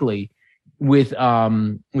thematically with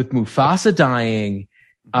Mufasa dying.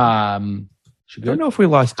 I don't know if we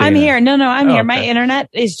lost Dana. I'm here. No, I'm here. Okay. My internet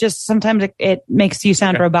is just, sometimes it makes you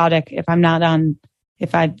sound robotic if I'm not on,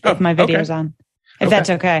 if my video's on. If that's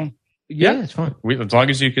okay. Yeah, it's fine. As long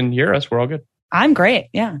as you can hear us, we're all good. I'm great.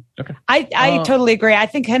 Yeah. Okay. I totally agree. I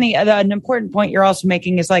think, Kenny, an important point you're also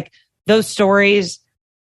making is, like, those stories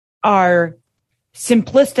are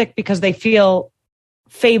simplistic because they feel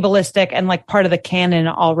fabulistic and like part of the canon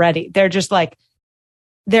already. They're just like,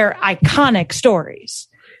 they're iconic stories.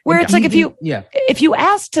 Where it's like if you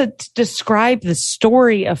ask to describe the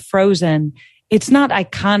story of Frozen, it's not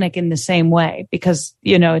iconic in the same way because,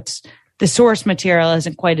 it's the source material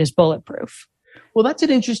isn't quite as bulletproof. Well, that's an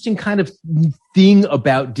interesting kind of thing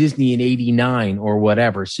about Disney in 89 or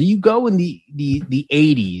whatever. So you go in the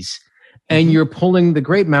 80s and you're pulling The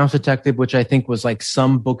Great Mouse Detective, which I think was like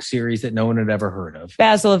some book series that no one had ever heard of.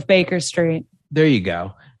 Basil of Baker Street. There you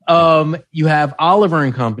go. You have Oliver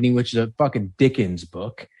and Company, which is a fucking Dickens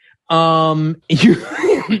book. Why did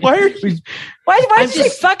you say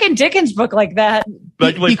fucking Dickens book like that?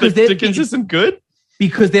 But because Dickens isn't good?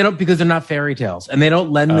 Because they're not fairy tales and they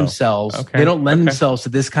don't lend themselves. Okay. They don't lend themselves to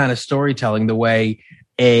this kind of storytelling the way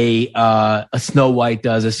a Snow White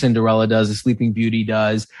does, a Cinderella does, a Sleeping Beauty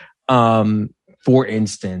does. For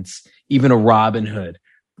instance, even a Robin Hood.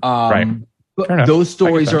 Right. But those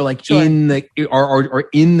stories are like in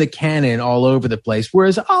the canon all over the place.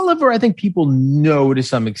 Whereas Oliver, I think people know to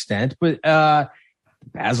some extent, but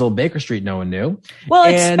Basil Baker Street, no one knew.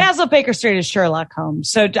 Well, Basil Baker Street is Sherlock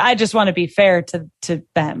Holmes, so I just want to be fair to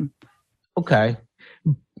them. Okay,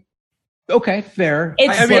 fair.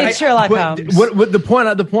 It's Sherlock Holmes. What the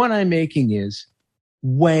point I'm making is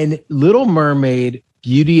when Little Mermaid,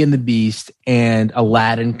 Beauty and the Beast, and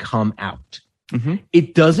Aladdin come out. Mm-hmm.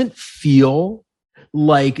 It doesn't feel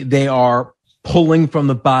like they are pulling from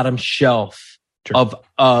the bottom shelf of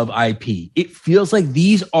IP. It feels like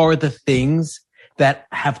these are the things that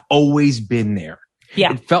have always been there.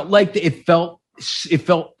 Yeah. It felt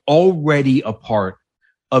already a part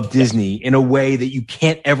of Disney in a way that you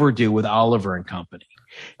can't ever do with Oliver and Company.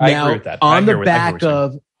 I agree with that. On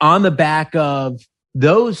the back of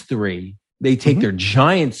those three, they take their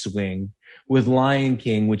giant swing with Lion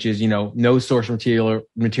King, which is, no source material.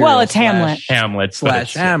 Well, it's Hamlet.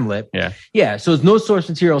 Hamlet. Yeah. Yeah. So it's no source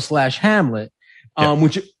material / Hamlet,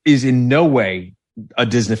 which is in no way a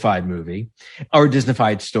Disneyfied movie or a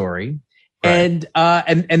Disneyfied story. Right.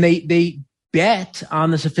 And they bet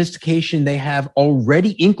on the sophistication they have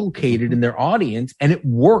already inculcated in their audience, and it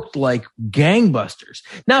worked like gangbusters.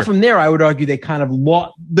 Now, from there, I would argue they kind of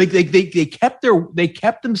lost. They kept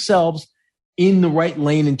themselves in the right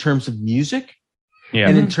lane in terms of music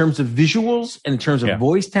and in terms of visuals and in terms of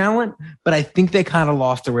voice talent. But I think they kind of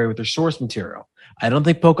lost their way with their source material. I don't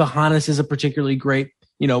think Pocahontas is a particularly great,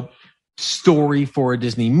 story for a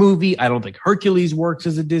Disney movie. I don't think Hercules works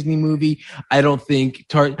as a Disney movie. I don't think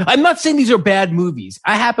I'm not saying these are bad movies.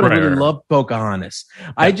 I happen to really love Pocahontas.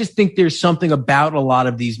 Yeah. I just think there's something about a lot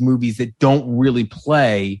of these movies that don't really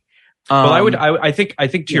play. Well, I think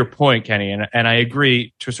to your point, Kenny, and I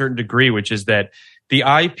agree to a certain degree, which is that the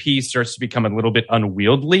IP starts to become a little bit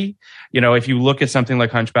unwieldy. If you look at something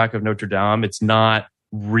like Hunchback of Notre Dame, it's not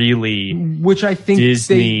really, which I think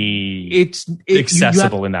Disney, it's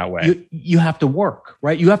accessible in that way. You have to work,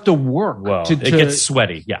 right? You have to work. Well, it gets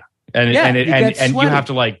sweaty, and you have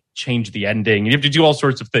to change the ending. You have to do all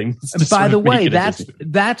sorts of things. By the way,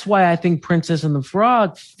 that's why I think Princess and the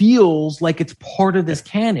Frog feels like it's part of this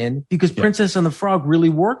canon, because Princess and the Frog really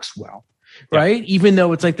works well, right? Even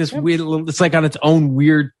though it's like this weird, it's like on its own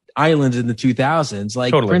weird island in the 2000s.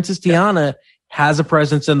 Like Princess Tiana has a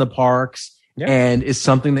presence in the parks. And is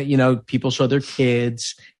something that, people show their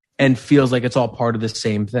kids and feels like it's all part of the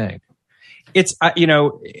same thing. It's,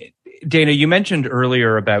 Dana, you mentioned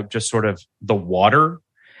earlier about just sort of the water.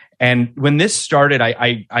 And when this started,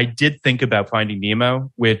 I did think about Finding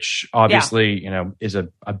Nemo, which obviously, is a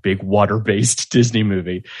big water-based Disney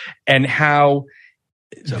movie, and how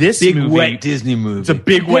it's a big wet Disney movie. It's a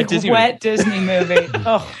big wet Disney movie.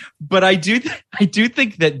 Oh. But I do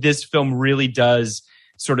think that this film really does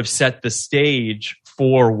sort of set the stage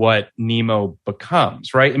for what Nemo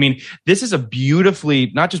becomes, right? I mean, this is a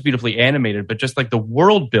not just beautifully animated, but just like the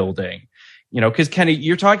world building, because Kenny,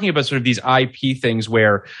 you're talking about sort of these IP things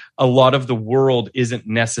where a lot of the world isn't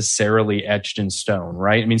necessarily etched in stone,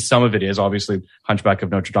 right? I mean, some of it is, obviously Hunchback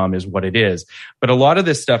of Notre Dame is what it is, but a lot of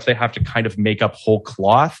this stuff, they have to kind of make up whole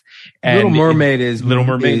cloth. And Little Mermaid is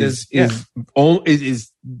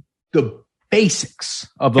the basics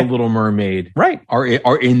of the Little Mermaid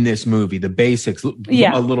are in this movie. The basics. A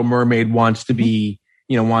Little Mermaid wants to be,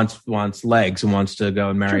 wants legs and wants to go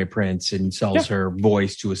and marry a prince and sells her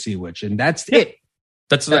voice to a sea witch. And that's it.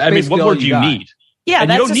 That's I mean, what more do you need? Yeah, and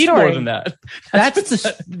that's you don't need story. more than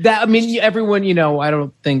that. I mean, everyone, I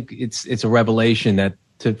don't think it's a revelation that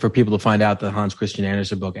for people to find out the Hans Christian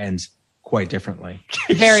Andersen book ends quite differently.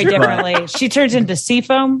 Very differently. She turns into sea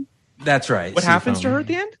foam. That's right. What happens to her at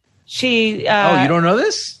the end? She. You don't know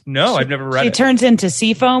this? No, I've never read it. She turns into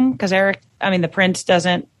sea foam because the prince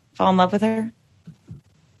doesn't fall in love with her.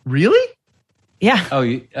 Really? Yeah.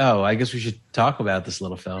 I guess we should talk about this,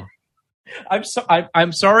 little Phil.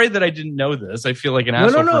 I'm sorry that I didn't know this. I feel like an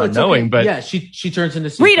asshole for not knowing, but yeah, she turns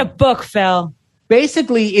into read a book, Phil.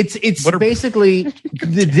 Basically, it's basically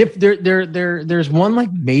there's one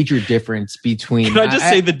like major difference between. Can I just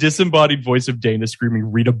say the disembodied voice of Dana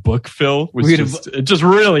screaming "Read a book, Phil" was it just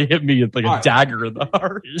really hit me like a dagger in the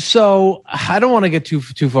heart. So I don't want to get too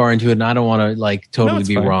far into it, and I don't want to like totally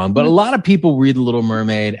be wrong, but a lot of people read The Little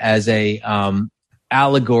Mermaid as a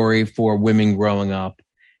allegory for women growing up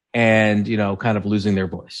and kind of losing their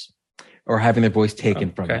voice. Or having their voice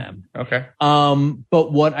taken from them. Okay.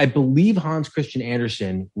 But what I believe Hans Christian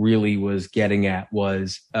Andersen really was getting at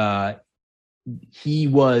was he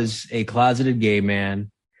was a closeted gay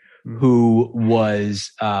man who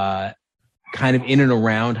was kind of in and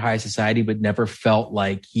around high society, but never felt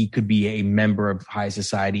like he could be a member of high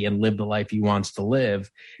society and live the life he wants to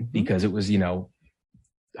live because it was,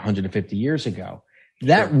 150 years ago.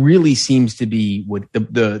 That really seems to be what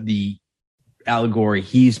the allegory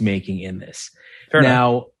he's making in this. Fair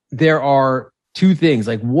now, enough. There are two things.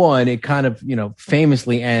 Like one, it kind of,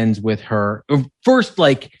 famously ends with her first,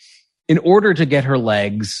 like in order to get her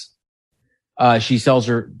legs, she sells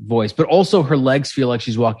her voice, but also her legs feel like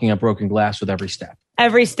she's walking on broken glass with every step.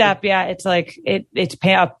 Every step. Yeah. It's like, it's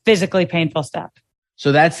a physically painful step.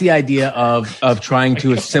 So that's the idea of trying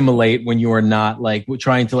to assimilate when you are not like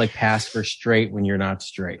trying to like pass for straight when you're not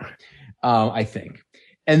straight. I think.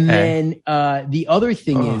 And then the other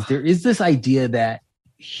thing is there is this idea that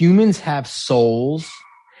humans have souls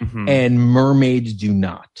and mermaids do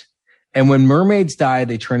not. And when mermaids die,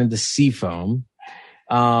 they turn into sea foam,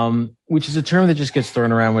 which is a term that just gets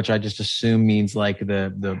thrown around, which I just assume means like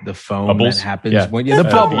the foam bubbles? that happens when the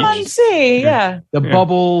bubbles. The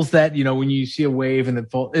bubbles that, when you see a wave and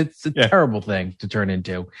it's a terrible thing to turn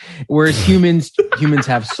into. Whereas humans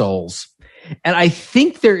have souls. And I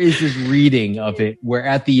think there is this reading of it where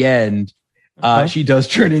at the end, she does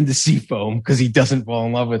turn into sea foam because he doesn't fall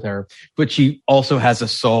in love with her, but she also has a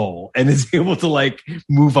soul and is able to like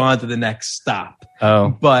move on to the next stop.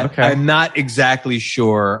 But I'm not exactly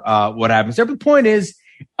sure what happens there. But the point is,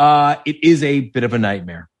 it is a bit of a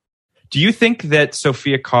nightmare. Do you think that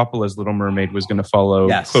Sofia Coppola's Little Mermaid was going to follow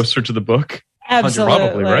closer to to the book? Absolutely.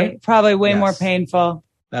 Probably, right? Probably way more painful.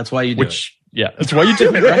 That's why you do it. Yeah, that's why you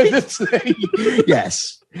do it, right?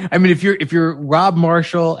 Yes. I mean, if you're Rob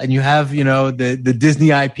Marshall and you have, the Disney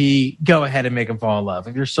IP, go ahead and make them fall in love.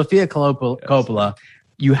 If you're Sofia Coppola,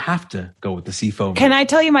 you have to go with the seafoam. Can I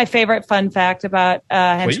tell you my favorite fun fact about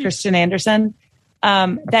Hans Christian Andersen?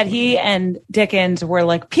 That he and Dickens were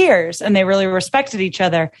like peers and they really respected each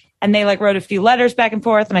other. And they like wrote a few letters back and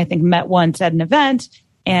forth and I think met once at an event.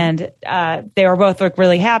 And they were both like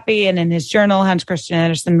really happy. And in his journal, Hans Christian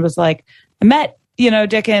Andersen was like, I met,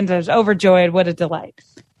 Dickens. I was overjoyed. What a delight.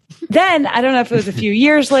 Then I don't know if it was a few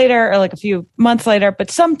years later or like a few months later, but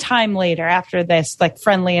some time later after this like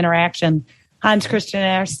friendly interaction, Hans Christian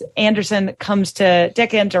Andersen comes to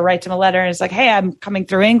Dickens or writes him a letter and is like, hey, I'm coming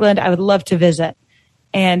through England. I would love to visit.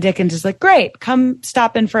 And Dickens is like, great, come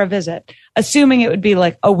stop in for a visit, assuming it would be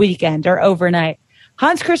like a weekend or overnight.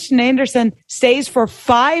 Hans Christian Andersen stays for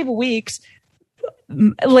 5 weeks,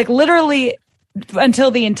 like literally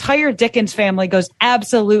until the entire Dickens family goes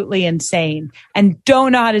absolutely insane and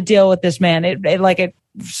don't know how to deal with this man. It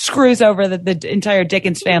screws over the entire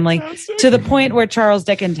Dickens family to the point where Charles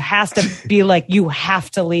Dickens has to be like, you have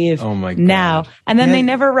to leave now. And then they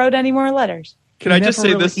never wrote any more letters. Can I just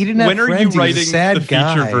say this? When are you writing the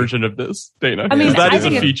feature version of this, Dana? I mean, that is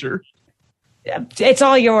a feature. It's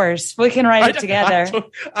all yours. We can write it together.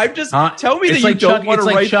 I'm just tell me that you don't want to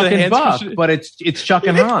write Chuck the and Buck, but it's Chuck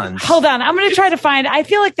and Hans. Hold on, I'm going to try to find. I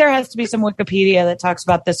feel like there has to be some Wikipedia that talks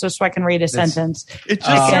about this, so I can read a sentence. It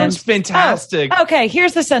just sounds fantastic. Okay,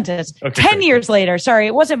 here's the sentence. 10 years later. Sorry,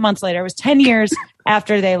 it wasn't months later. It was 10 years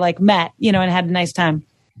after they like met, and had a nice time.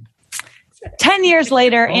 10 years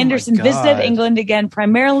later, Andersen visited England again,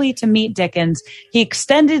 primarily to meet Dickens. He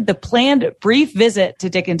extended the planned brief visit to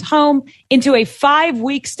Dickens' home into a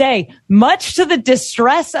 5-week stay, much to the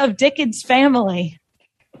distress of Dickens' family.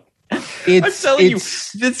 I'm telling you,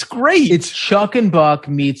 it's great. It's Chuck and Buck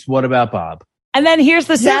meets What About Bob? And then here's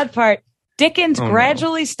the sad part. Dickens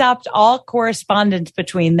gradually stopped all correspondence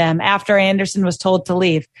between them after Andersen was told to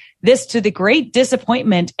leave. This to the great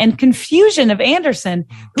disappointment and confusion of Andersen,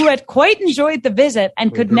 who had quite enjoyed the visit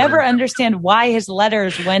and could never understand why his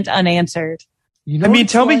letters went unanswered.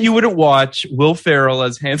 Tell me you wouldn't watch Will Ferrell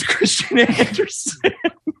as Hans Christian Andersen.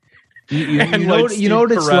 You know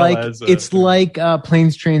what it's like? It's like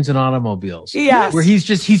Planes, Trains, and Automobiles. Yeah, where he's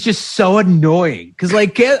just so annoying. Because I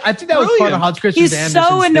think that was part of Hans Christian Andersen's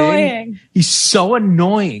so annoying. Thing. He's so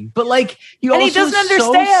annoying, but he doesn't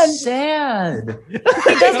understand. So sad. He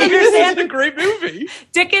doesn't understand. It's a great movie.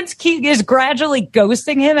 Dickens is gradually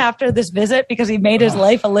ghosting him after this visit because he made his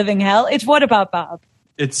life a living hell. It's What About Bob?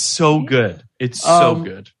 It's so good. It's so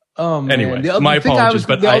good. Oh, man. Anyway, my apologies,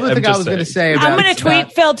 but the other thing I was going to say about I'm going to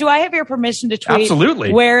tweet, Phil, do I have your permission to tweet?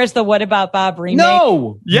 Absolutely. Where is the What About Bob remake?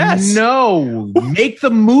 No. Yes. No. Make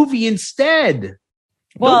the movie instead.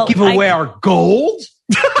 Well, don't give away our gold.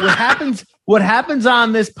 What happens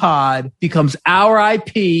on this pod becomes our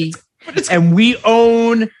IP, and we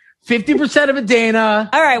own 50% of it, Dana.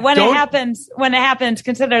 All right. When it happens,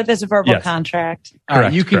 consider this a verbal contract. All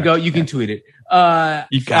right. You can go. You can tweet it.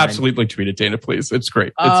 You can absolutely tweet it, Dana, please. It's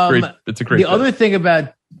great. It's great. It's a great. The other thing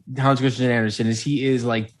about Hans Christian Andersen is he is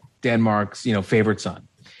like Denmark's, favorite son.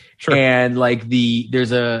 Sure. And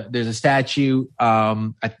there's a statue.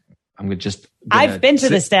 I've been to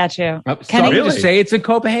the statue. Can I just say it's in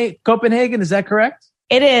Copenhagen? Is that correct?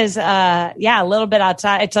 It is. A little bit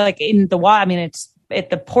outside. It's like in the water. I mean, it's at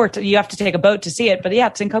the port. You have to take a boat to see it, but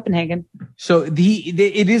it's in Copenhagen. So it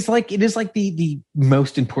is like the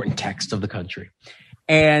most important text of the country.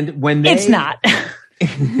 And when it's not.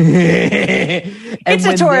 It's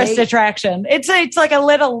a tourist attraction. It's like a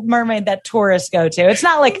Little Mermaid that tourists go to. It's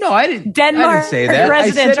not like I didn't say that.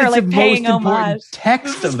 Residents are like paying homage.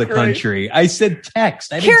 Text of the country. I said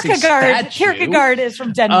text. I didn't say statue. Kierkegaard is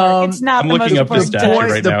from Denmark. It's not the most important statue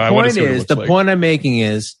right now. The point I'm making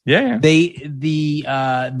is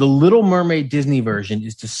the Little Mermaid Disney version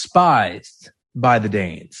is despised by the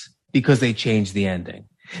Danes because they changed the ending.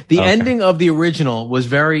 The ending of the original was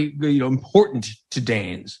very important to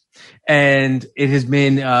Danes, and it has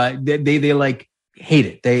been they hate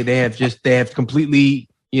it. They have completely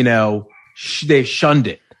they shunned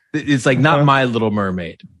it. It's like not My Little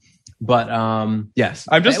Mermaid, but yes.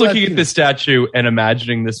 I'm just looking at this statue and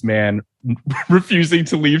imagining this man refusing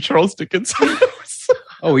to leave Charles Dickens' house.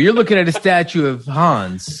 Oh, you're looking at a statue of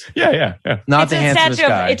Hans. Yeah. Not the handsomest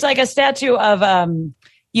guy. It's like a statue of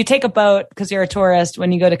you take a boat because you're a tourist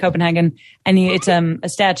when you go to Copenhagen, and it's a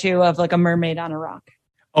statue of like a mermaid on a rock.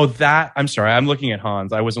 Oh, that I'm sorry. I'm looking at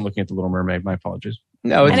Hans. I wasn't looking at the Little Mermaid. My apologies.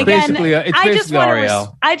 No, it's basically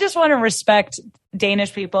Ariel. I just want to respect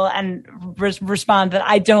Danish people and respond that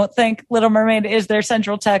I don't think Little Mermaid is their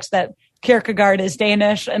central text. That Kierkegaard is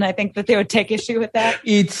Danish, and I think that they would take issue with that.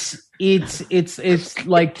 It's to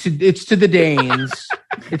the Danes.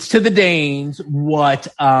 It's to the Danes what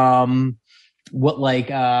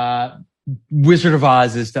Wizard of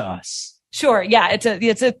Oz is to us. Sure. Yeah.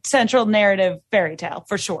 It's a central narrative fairy tale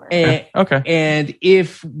for sure. Okay. And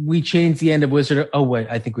if we change the end of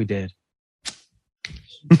I think we did.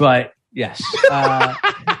 But yes.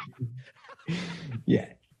 Yeah.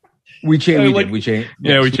 We changed. We changed.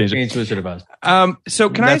 Yeah, we changed Wizard of Oz. So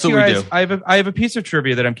can I ask you guys? I have a piece of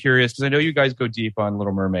trivia that I'm curious because I know you guys go deep on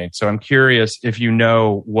Little Mermaid. So I'm curious if you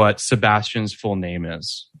know what Sebastian's full name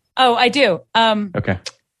is. Oh, I do. Okay.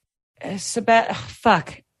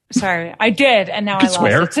 Fuck. Sorry, I did, and now I lost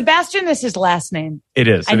it. Sebastian is his last name. It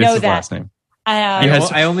is. I know his that. Last name.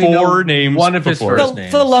 I only four know names. One of his first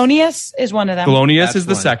names. Thelonious is one of them. Thelonious is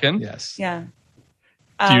the second. Yes. Yeah. Do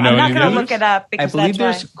you know? I'm not going to look it up because I believe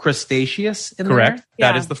there's Crustaceous in Correct.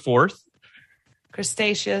 there. That is the fourth.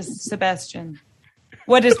 Crustaceous Sebastian.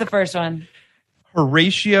 What is the first one?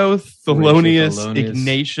 Horatio Thelonious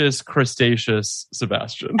Ignatius Crustaceous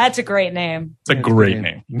Sebastian. That's a great name. It's a great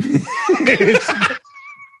name.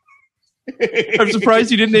 I'm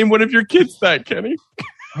surprised you didn't name one of your kids that, Kenny.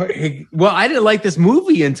 Well, I didn't like this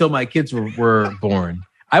movie until my kids were born.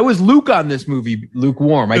 I was Luke on this movie,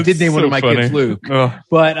 lukewarm. I did name one of my kids Luke.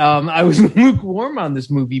 But I was lukewarm on this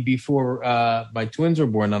movie before my twins were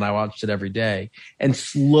born, and I watched it every day and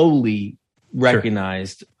slowly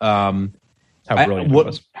recognized how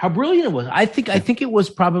brilliant it was. I think it was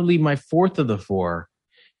probably my fourth of the four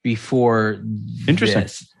before Interesting.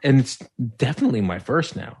 This. And it's definitely my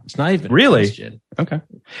first now. It's not even really a question. Okay.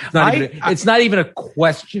 It's not even a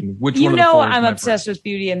question. Which one I'm obsessed with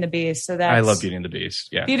Beauty and the Beast. So that's I love Beauty and the Beast.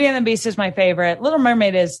 Yeah. Beauty and the Beast is my favorite. Little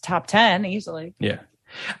Mermaid is top 10 easily. Yeah.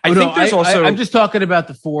 I think there's also I'm just talking about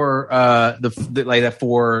the four the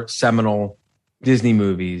four seminal Disney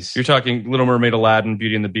movies. You're talking Little Mermaid, Aladdin,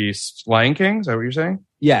 Beauty and the Beast, Lion King. Is that what you're saying?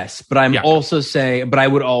 Yes, but I would also say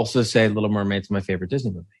Little Mermaid's my favorite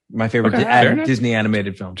Disney movie. My favorite Disney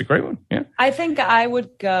animated film. It's a great one. Yeah. I think I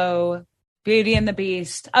would go Beauty and the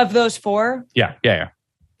Beast. Of those four? Yeah.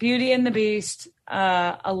 Beauty and the Beast,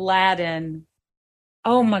 Aladdin,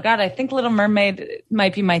 Oh my God. I think Little Mermaid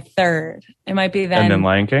might be my third. It might be then. And then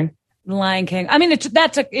Lion King? Lion King. I mean,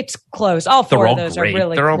 it's close. All four of those great. are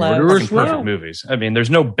really They're all close. perfect movies. I mean, there's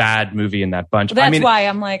no bad movie in that bunch. That's why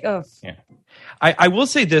I'm like, oh. Yeah. I will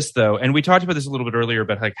say this, though, and we talked about this a little bit earlier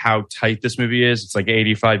about like how tight this movie is. It's like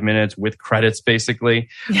 85 minutes with credits, basically.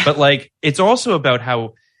 Yeah. But like, it's also about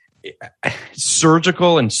how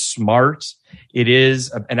surgical and smart it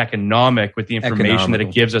is and economic with the information that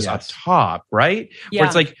it gives us up top, right? Yeah. Where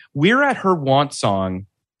it's like, we're at her want song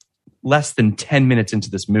less than 10 minutes into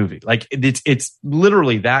this movie. Like it's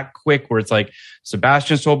literally that quick where it's like,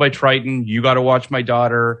 Sebastian's told by Triton, you got to watch my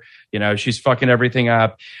daughter. You know, she's fucking everything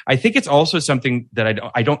up. I think it's also something that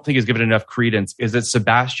I don't think is given enough credence is that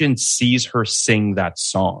Sebastian sees her sing that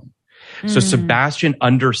song. So Sebastian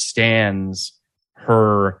understands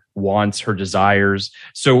her wants, her desires.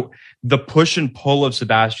 So the push and pull of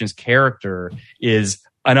Sebastian's character is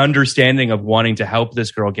an understanding of wanting to help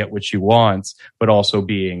this girl get what she wants, but also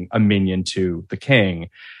being a minion to the king.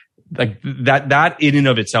 Like that in and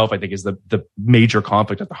of itself, I think, is the major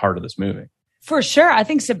conflict at the heart of this movie. For sure. I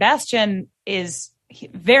think Sebastian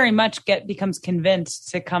very much becomes convinced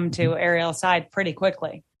to come to Ariel's side pretty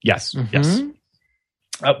quickly. Yes. Mm-hmm.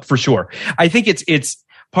 Yes. For sure. I think it's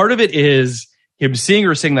part of it is him seeing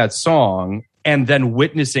her sing that song and then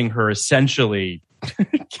witnessing her essentially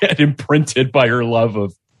get imprinted by her love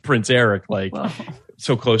of Prince Eric, like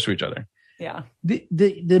so close to each other. Yeah.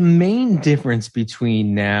 The main difference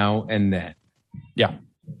between now and then,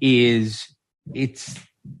 is it's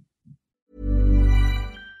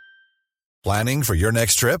planning for your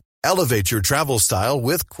next trip? Elevate your travel style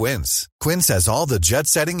with Quince. Quince has all the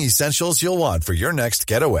jet-setting essentials you'll want for your next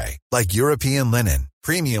getaway, like European linen,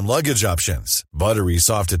 premium luggage options, buttery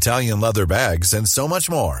soft Italian leather bags, and so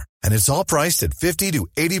much more. And it's all priced at 50 to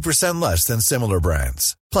 80% less than similar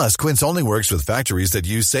brands. Plus, Quince only works with factories that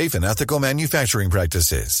use safe and ethical manufacturing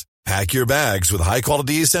practices. Pack your bags with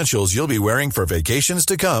high-quality essentials you'll be wearing for vacations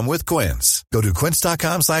to come with Quince. Go to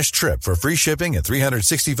quince.com/trip for free shipping and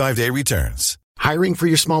 365-day returns. Hiring for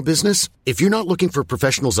your small business? If you're not looking for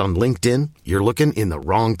professionals on LinkedIn, you're looking in the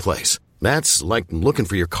wrong place. That's like looking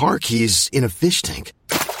for your car keys in a fish tank.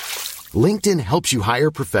 LinkedIn helps you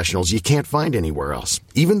hire professionals you can't find anywhere else,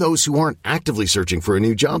 even those who aren't actively searching for a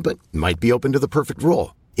new job but might be open to the perfect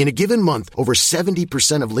role. In a given month, over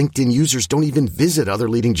 70% of LinkedIn users don't even visit other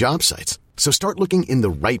leading job sites. So start looking in the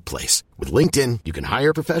right place. With LinkedIn, you can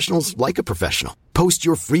hire professionals like a professional. Post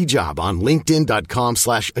your free job on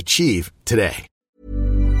linkedin.com/achieve today.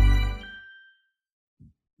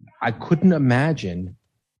 I couldn't imagine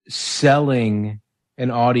selling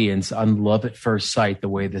an audience on Love at First Sight the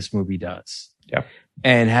way this movie does. Yeah.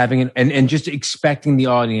 And having and just expecting the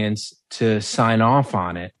audience to sign off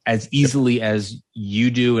on it as easily as you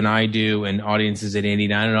do and I do and audiences at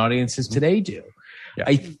 89 and audiences today do. Yeah.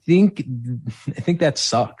 I think that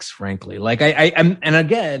sucks, frankly. Like I'm and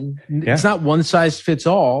again, it's not one size fits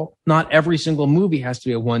all. Not every single movie has to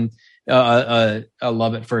be a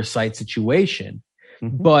Love at First Sight situation.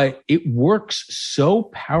 Mm-hmm. But it works so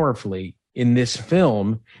powerfully in this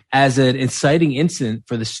film as an inciting incident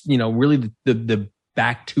for this, really the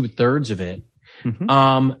back 2/3 of it.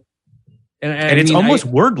 Mm-hmm. And it's almost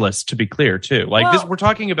wordless, to be clear, too. Like this, we're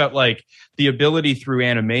talking about like the ability through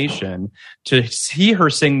animation to see her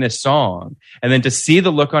sing this song and then to see the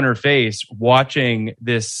look on her face watching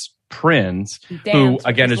this prince who,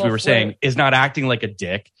 again, as we were saying, is not acting like a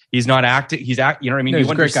dick. He's not acting. You know what I mean? You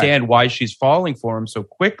understand why she's falling for him so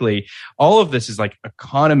quickly. All of this is like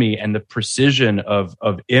economy and the precision of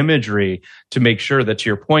imagery to make sure that, to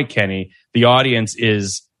your point, Kenny, the audience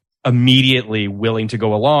is immediately willing to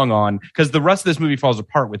go along on, because the rest of this movie falls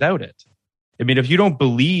apart without it. I mean, if you don't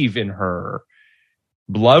believe in her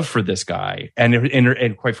love for this guy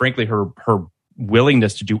and quite frankly, her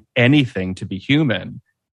willingness to do anything to be human,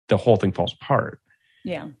 the whole thing falls apart.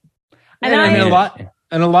 Yeah. And I mean,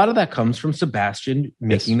 a lot of that comes from Sebastian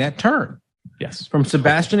making that turn. Yes. From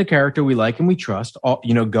Sebastian, a character we like and we trust,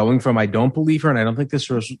 going from I don't believe her and I don't think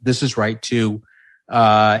this is right to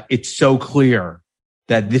it's so clear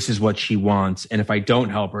that this is what she wants. And if I don't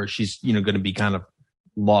help her, she's, going to be kind of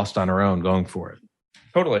lost on her own going for it.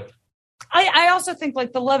 Totally. I also think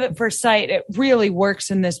like the Love at First Sight, it really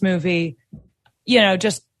works in this movie,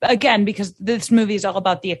 just again, because this movie is all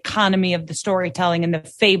about the economy of the storytelling and the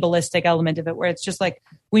fabulistic element of it, where it's just like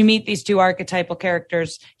we meet these two archetypal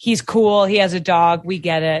characters. He's cool. He has a dog. We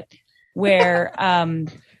get it. Where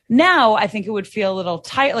now I think it would feel a little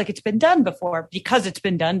tight, like it's been done before because it's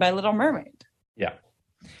been done by Little Mermaid. Yeah.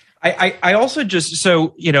 I also just,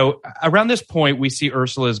 around this point, we see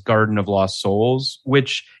Ursula's Garden of Lost Souls,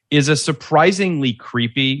 which is a surprisingly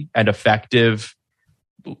creepy and effective.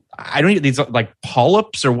 I don't know, these like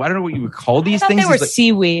polyps or I don't know what you would call these things. They were like,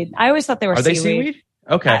 seaweed. I always thought they were seaweed. Are they seaweed?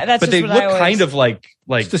 Okay. That's but they look kind of like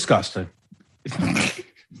it's disgusting.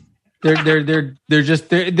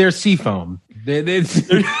 they're sea foam. They're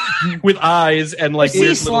with eyes and like sea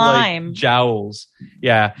weird slime. Little, like, jowls.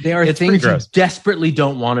 Yeah. They are things you desperately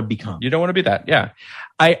don't want to become. You don't want to be that. Yeah.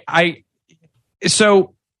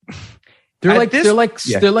 So they're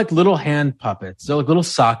like little hand puppets. They're like little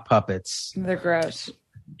sock puppets. They're gross.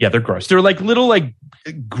 Yeah, they're gross. They're like little like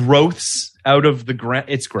growths out of the ground.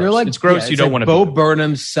 It's gross. It's gross. You don't want to. Bo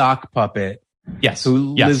Burnham's sock puppet. Yes.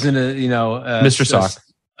 Who lives in a Mr. Sock.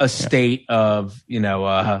 A state of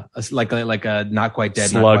like a not quite dead,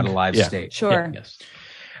 slug. Not quite alive state. Sure. Yeah, yes.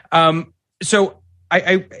 So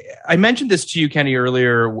I mentioned this to you, Kenny,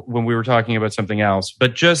 earlier when we were talking about something else,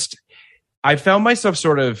 but just I found myself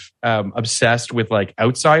sort of obsessed with like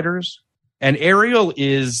outsiders, and Ariel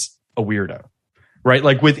is a weirdo, right?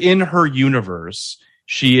 Like within her universe,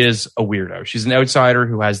 she is a weirdo. She's an outsider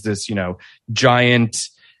who has this, giant,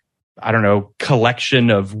 I don't know, collection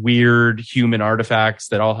of weird human artifacts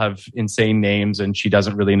that all have insane names, and she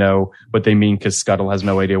doesn't really know what they mean because Scuttle has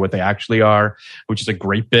no idea what they actually are, which is a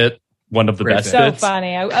great bit. One of the best bits. So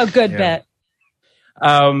funny. A good bit.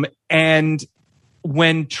 And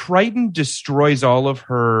when Triton destroys all of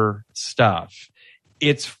her stuff,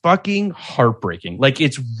 it's fucking heartbreaking. Like,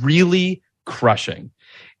 it's really crushing.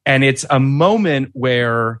 And it's a moment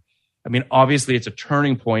where, I mean, obviously it's a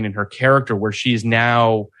turning point in her character where she's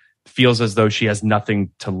now feels as though she has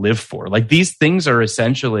nothing to live for. Like, these things are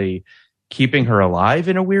essentially keeping her alive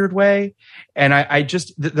in a weird way. And I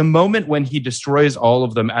just, the moment when he destroys all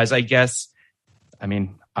of them, as I guess, I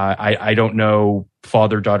mean, I don't know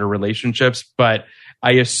father-daughter relationships, but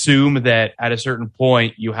I assume that at a certain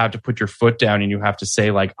point you have to put your foot down and you have to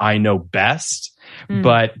say, like, I know best.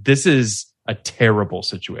 But this is a terrible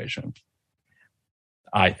situation,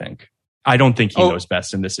 I think. I don't think he knows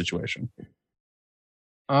best in this situation.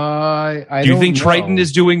 Do you think Triton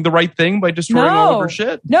is doing the right thing by destroying all of her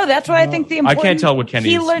shit? No, that's what I think the important... I can't tell what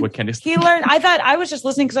Kenny's... He learned... I thought... I was just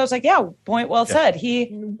listening because I was like, yeah, point well said.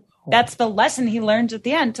 That's the lesson he learned at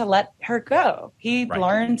the end, to let her go. He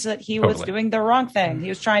learns that he was doing the wrong thing. He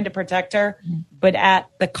was trying to protect her, but at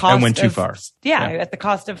the cost and went too far. Yeah, at the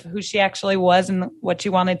cost of who she actually was and what she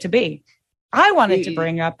wanted to be. I wanted to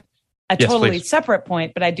bring up a totally separate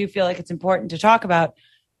point, but I do feel like it's important to talk about.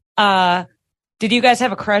 Did you guys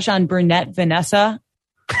have a crush on brunette Vanessa?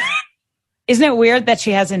 Isn't it weird that she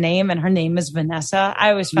has a name and her name is Vanessa?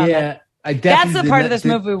 I always found that. That's the part of this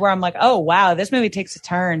movie where I'm like, oh, wow, this movie takes a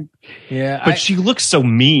turn. Yeah. But she looks so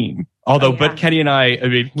mean. Although, but Kenny and I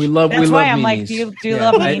mean, we love That's we why love I'm meanies. like, do you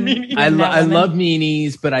love meanies? I love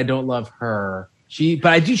meanies, but I don't love her. She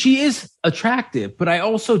is attractive, but I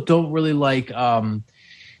also don't really like, you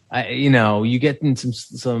get in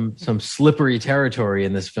some slippery territory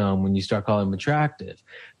in this film when you start calling them attractive.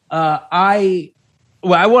 I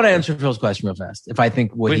want to answer Phil's question real fast. If I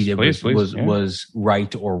think what he did was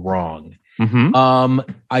right or wrong.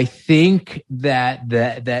 Mm-hmm. I think that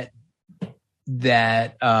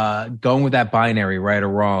going with that binary, right or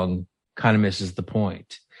wrong, kind of misses the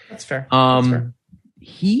point. That's fair.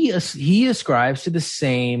 He ascribes to the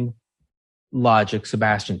same logic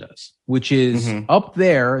Sebastian does, which is up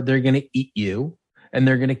there, they're going to eat you and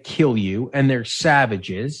they're going to kill you, and they're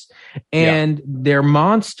savages and they're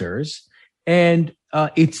monsters, and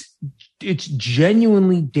it's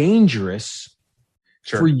genuinely dangerous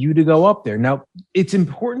for you to go up there. Now, it's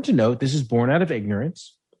important to note this is born out of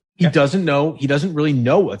ignorance. He doesn't know. He doesn't really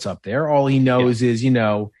know what's up there. All he knows is,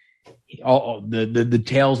 all the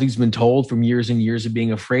tales he's been told from years and years of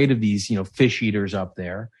being afraid of these, fish eaters up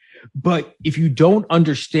there. But if you don't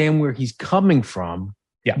understand where he's coming from,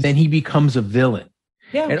 then he becomes a villain.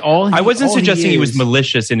 Yeah. And I wasn't suggesting he was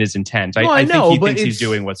malicious in his intent. I think he thinks he's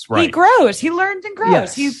doing what's right. He grows. He learns and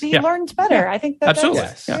grows. Yes. He learns better. Yeah. I think that's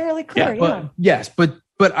really clear.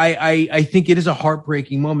 But I think it is a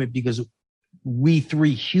heartbreaking moment because we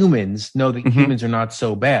three humans know that humans are not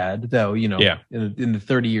so bad, though. In the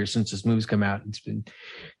 30 years since this movie's come out,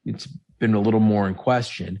 it's been a little more in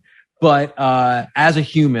question. But as a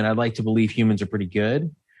human, I'd like to believe humans are pretty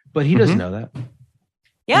good, but he doesn't know that.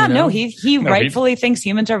 Yeah, no, he rightfully thinks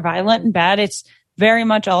humans are violent and bad. It's very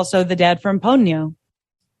much also The Dad from Ponyo,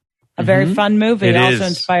 a very fun movie, also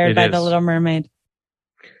inspired by The Little Mermaid.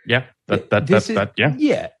 Yeah, this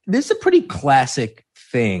is a pretty classic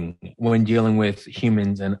thing when dealing with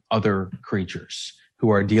humans and other creatures who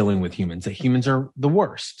are dealing with humans, that humans are the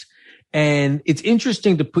worst. And it's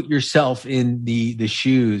interesting to put yourself in the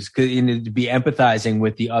shoes, to be empathizing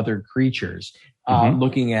with the other creatures,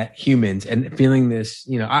 looking at humans and feeling this,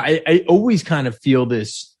 I always kind of feel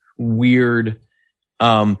this weird,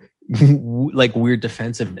 like weird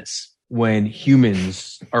defensiveness when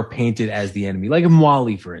humans are painted as the enemy, like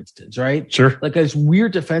Wall-E, for instance, right? Sure. Like this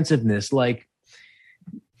weird defensiveness, like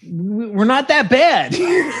we're not that bad.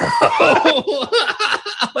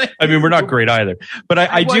 I mean, we're not great either, but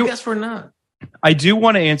I guess we're not. I do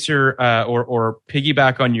want to answer or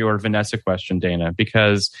piggyback on your Vanessa question, Dana,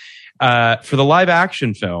 because for the live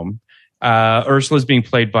action film, Ursula is being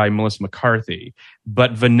played by Melissa McCarthy,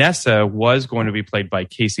 but Vanessa was going to be played by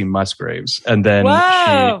Casey Musgraves, and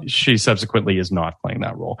then she subsequently is not playing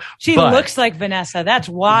that role. She looks like Vanessa. That's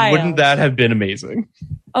wild. Wouldn't that have been amazing?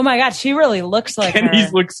 Oh my God, she really looks like her.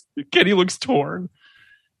 Kenny looks torn.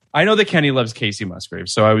 I know that Kenny loves Casey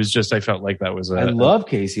Musgraves, so I felt like that was I love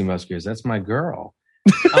Casey Musgraves. That's my girl.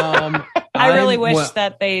 I really wish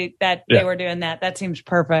that they were doing that. That seems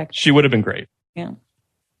perfect. She would have been great. Yeah.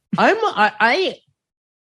 The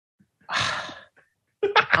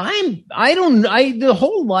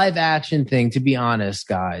whole live action thing, to be honest,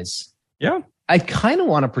 guys. Yeah. I kind of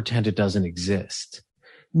want to pretend it doesn't exist.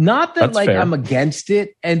 Not that That's fair. I'm against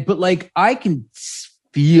it, but I can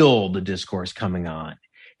feel the discourse coming on.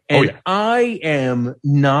 And I am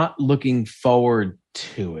not looking forward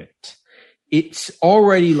to it. It's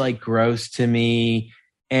already gross to me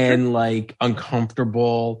and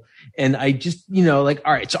uncomfortable. And I just, all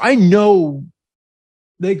right. So I know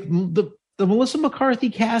the Melissa McCarthy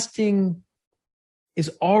casting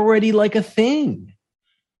is already a thing.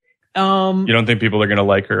 You don't think people are going to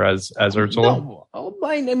like her as Ursula? No.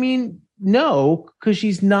 I mean, no, because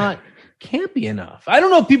she's not campy enough. I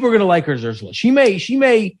don't know if people are going to like her as Ursula. She may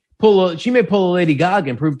pull a Lady Gaga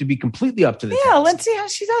and prove to be completely up to the task. Let's see how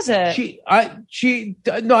she does it.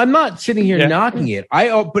 No, I'm not sitting here knocking it.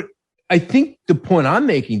 But I think the point I'm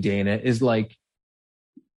making, Dana, is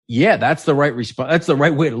that's the right response. That's the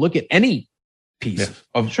right way to look at any piece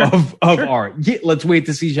of art. Yeah, let's wait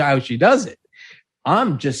to see how she does it.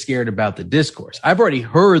 I'm just scared about the discourse. I've already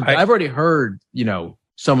heard,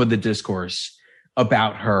 some of the discourse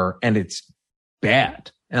about her, and it's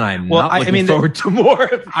bad. And I'm not looking forward to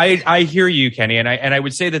more. I hear you, Kenny, and I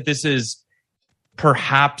would say that this is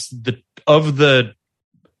perhaps the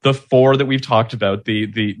four that we've talked about,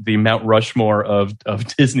 the Mount Rushmore of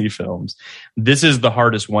Disney films. This is the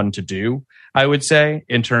hardest one to do, I would say,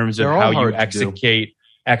 in terms of how you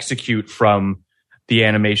execute from the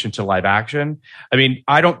animation to live action. I mean,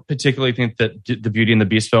 I don't particularly think that the Beauty and the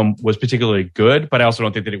Beast film was particularly good, but I also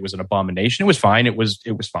don't think that it was an abomination. It was fine. It was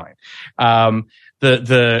fine. The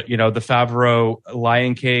Favreau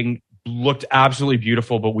Lion King looked absolutely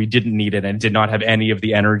beautiful, but we didn't need it and did not have any of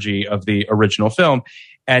the energy of the original film.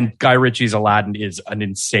 And Guy Ritchie's Aladdin is an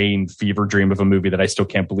insane fever dream of a movie that I still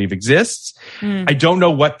can't believe exists. I don't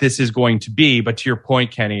know what this is going to be, but to your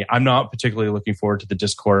point, Kenny, I'm not particularly looking forward to the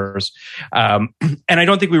discourse. And I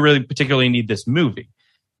don't think we really particularly need this movie.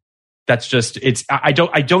 That's just, I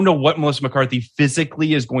don't know what Melissa McCarthy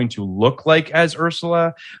physically is going to look like as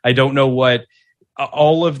Ursula. I don't know what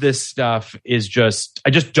all of this stuff is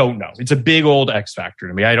I just don't know. It's a big old X factor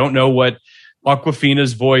to me. I don't know what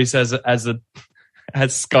Awkwafina's voice as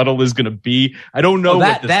Scuttle is going to be. I don't know.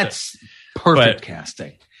 That's perfect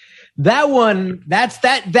casting. That one, that's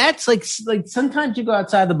like sometimes you go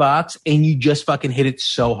outside the box and you just fucking hit it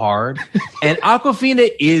so hard. And Awkwafina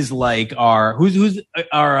is like who's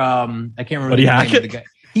our I can't remember the name of the guy.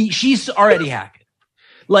 She's already Hackett.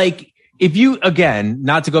 Like, if you, again,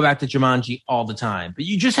 not to go back to Jumanji all the time, but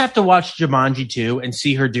you just have to watch Jumanji 2 and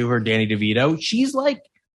see her do her Danny DeVito. She's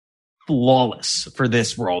flawless for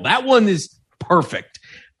this role. That one is perfect.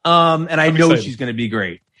 And I know she's going to be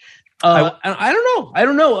great. I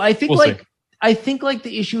don't know. I think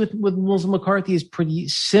the issue with Melissa McCarthy is pretty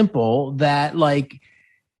simple, that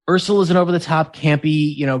Ursula is an over the top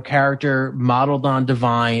campy, character modeled on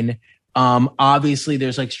Divine. Obviously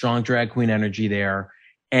there's strong drag queen energy there.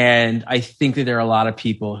 And I think that there are a lot of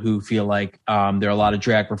people who feel there are a lot of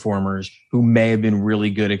drag performers who may have been really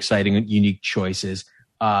good, exciting, and unique choices.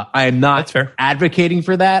 I am not advocating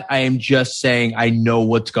for that. I am just saying I know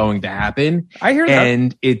what's going to happen. I hear that.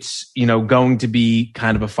 And it's, going to be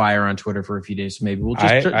kind of a fire on Twitter for a few days. So maybe we'll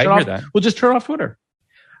just we'll just turn off Twitter.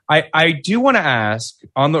 I do want to ask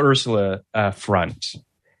on the Ursula front.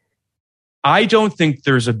 I don't think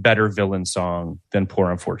there's a better villain song than Poor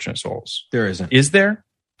Unfortunate Souls. There isn't. Is there?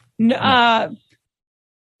 No,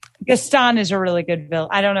 Gaston is a really good villain.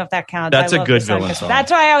 I don't know if that counts. That's a good villain song.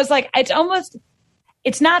 That's why I was like, it's almost,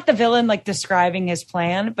 it's not the villain like describing his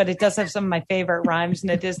plan, but it does have some of my favorite rhymes in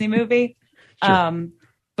a Disney movie. Sure.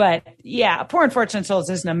 But yeah, Poor Unfortunate Souls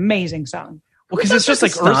is an amazing song. Well, because it's just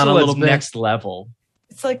like Ursula's next level.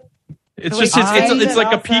 It's like it's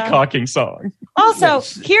like a peacocking song. Also,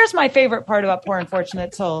 here's my favorite part about Poor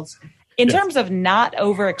Unfortunate Souls. In terms of not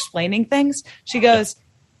over-explaining things, she goes,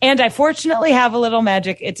 and I fortunately have a little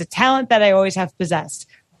magic. It's a talent that I always have possessed.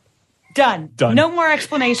 Done. No more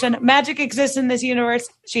explanation. Magic exists in this universe.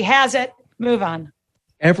 She has it. Move on.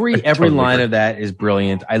 Every line of that is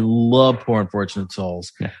brilliant. I love Poor Unfortunate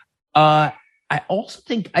Souls. Yeah. I also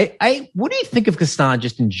think what do you think of Gaston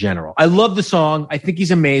just in general? I love the song. I think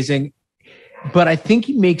he's amazing, but I think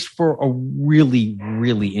he makes for a really,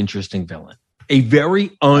 really interesting villain. A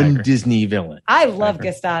very un-Disney villain. I love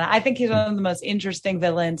Gaston. I think he's one of the most interesting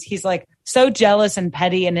villains. He's like so jealous and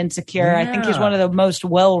petty and insecure. Yeah. I think he's one of the most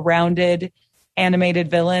well-rounded animated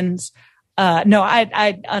villains. I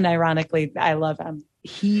unironically, I love him.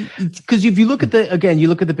 Because if you look at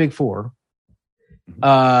the big four,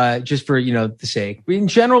 just for, the sake, in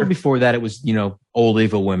general, before that, it was, old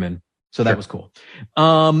evil women. So that was cool.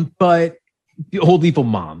 But the old evil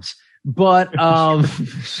moms. But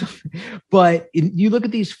you look at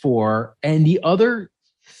these four and the other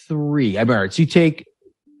three. I mean, all right, so you take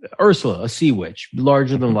Ursula, a sea witch,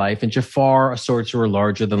 larger than life, and Jafar, a sorcerer,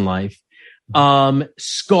 larger than life.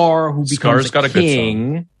 Scar, who becomes a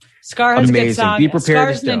king. Scar has a good song. Be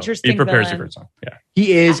prepared. Scar's an interesting villain. Be prepared is a good song. Yeah,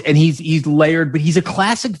 he is, and he's layered, but he's a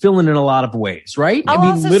classic villain in a lot of ways, right?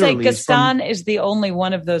 I'll also say Gaston is the only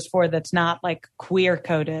one of those four that's not like queer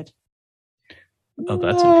coded. Oh,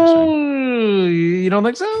 that's interesting. You don't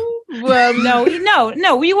think so? Well,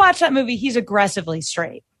 no. When you watch that movie, he's aggressively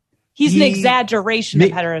straight. He's an exaggeration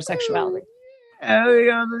of heterosexuality.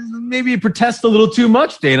 Maybe you protest a little too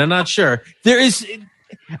much, Dana. Not sure. There is.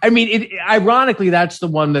 I mean, ironically, that's the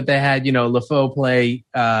one that they had, LaFoe play.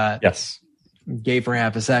 Yes. Gay for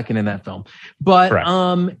half a second in that film. But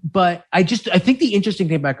I think the interesting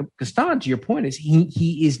thing about Gaston, to your point, is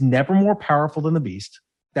he is never more powerful than the Beast.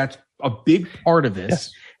 That's a big part of this.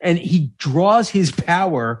 Yes. And he draws his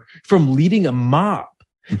power from leading a mob.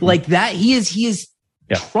 Mm-hmm. Like that. He is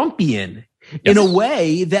Trumpian in a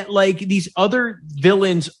way that like these other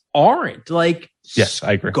villains aren't. Like, yes,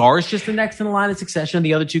 I agree. Scar's just the next in the line of succession.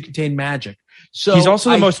 The other two contain magic. So he's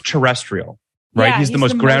also the most terrestrial, right? Yeah, he's the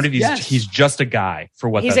most grounded. He's just a guy for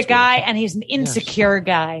what he's a guy, and he's an insecure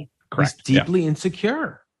guy. Correct. He's deeply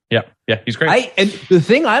insecure. Yeah, he's great. And the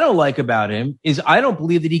thing I don't like about him is I don't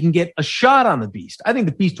believe that he can get a shot on the Beast. I think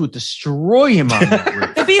the Beast would destroy him on that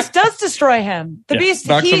route. The Beast does destroy him. The Beast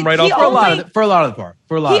knocks him right off for a lot of the part.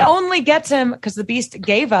 He only gets him because the Beast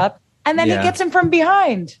gave up, and then he gets him from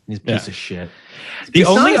behind. He's a piece of shit. The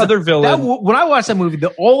only other villain when I watched that movie,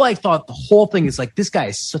 all I thought the whole thing is like, this guy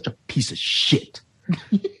is such a piece of shit.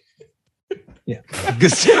 Yeah.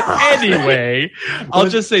 Anyway, I'll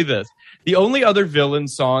just say this. The only other villain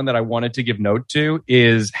song that I wanted to give note to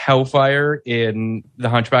is Hellfire in The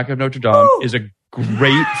Hunchback of Notre Dame. Is a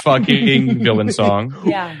great fucking villain song.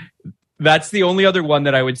 Yeah. That's the only other one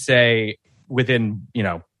that I would say within,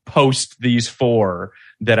 post these four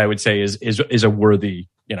that I would say is a worthy,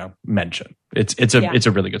 mention. It's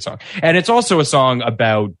a really good song. And it's also a song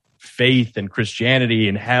about faith and Christianity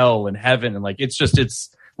and hell and heaven. And like,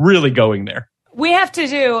 it's really going there. We have to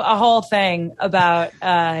do a whole thing about,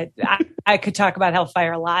 I could talk about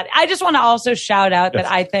Hellfire a lot. I just want to also shout out that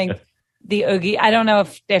I think the Oogie, I don't know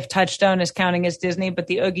if Touchstone is counting as Disney, but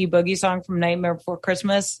the Oogie Boogie song from Nightmare Before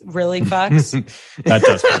Christmas really fucks. That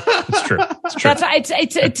does. It's true.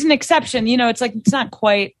 It's an exception. It's not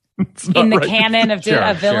quite in the canon of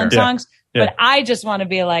villain songs, but I just want to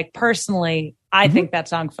be like, personally, I think that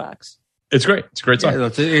song fucks. It's great. It's a great song. Yeah,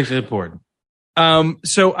 it's important.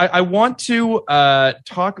 So I want to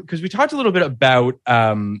talk, because we talked a little bit about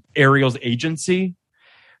Ariel's agency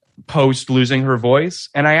post losing her voice,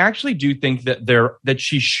 and I actually do think that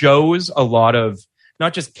she shows a lot of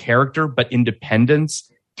not just character but independence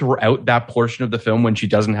throughout that portion of the film when she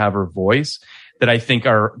doesn't have her voice that I think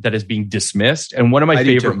that is being dismissed. And one of my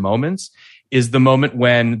favorite moments is the moment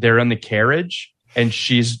when they're in the carriage and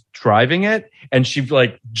she's driving it and she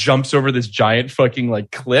like jumps over this giant fucking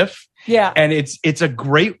like cliff. Yeah. And it's a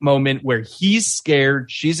great moment where he's scared,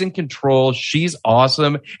 she's in control, she's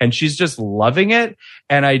awesome, and she's just loving it.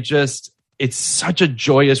 And it's such a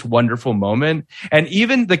joyous, wonderful moment. And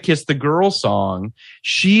even the Kiss the Girl song,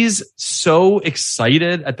 she's so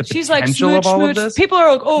excited at the potential of all of this. People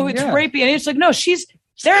are like, oh, it's rapey. And it's like, no, these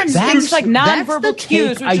like nonverbal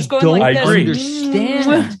cues. Which is going like I don't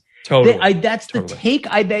understand. Totally. That's the take.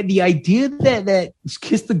 The idea that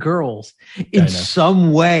Kiss the Girls in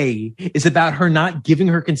some way is about her not giving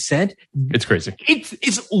her consent. It's crazy.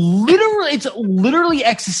 It's literally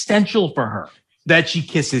existential for her that she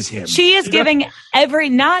kisses him. She is giving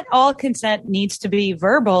not all consent needs to be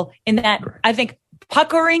verbal. In that, I think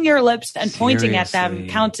puckering your lips and pointing at them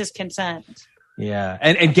counts as consent. Yeah,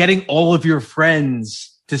 and getting all of your friends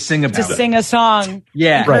to sing a song.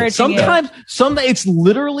 Yeah, right. Sometimes it's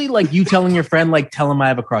literally like you telling your friend, like, tell him I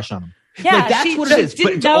have a crush on him. Yeah, like, that's what it is.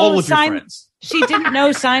 But it's all with your friends. She didn't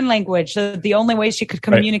know sign language, so the only way she could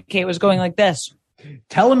communicate was going like this.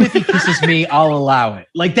 Tell him if he kisses me, I'll allow it.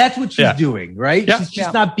 Like that's what she's doing, right? Yeah.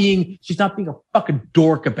 She's not being a fucking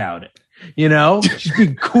dork about it. You know, she's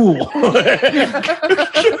being cool.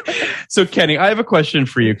 So, Kenny, I have a question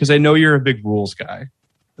for you because I know you're a big rules guy.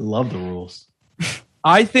 I love the rules.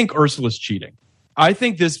 I think Ursula's cheating. I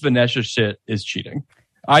think this Vanessa shit is cheating.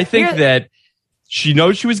 I think that she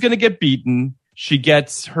knows she was going to get beaten. She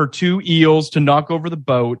gets her 2 eels to knock over the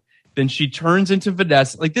boat. Then she turns into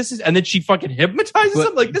Vanessa. Like this is, and then she fucking hypnotizes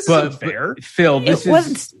him. Like this isn't fair. Phil, this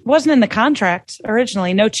wasn't in the contract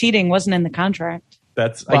originally. No cheating wasn't in the contract.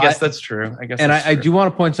 I guess that's true. I do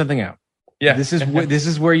want to point something out. Yeah, this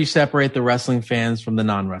is where you separate the wrestling fans from the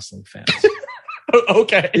non-wrestling fans.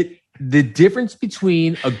 Okay. The difference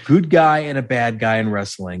between a good guy and a bad guy in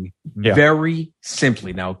wrestling, very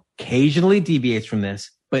simply, now occasionally deviates from this,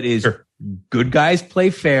 but is good guys play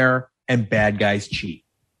fair and bad guys cheat.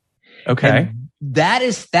 Okay. And that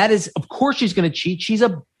is, of course she's going to cheat. She's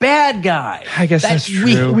a bad guy. I guess that's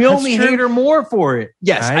true. We only hate her more for it.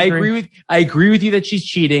 Yes, I agree with you that she's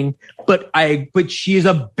cheating, but she is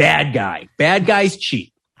a bad guy. Bad guys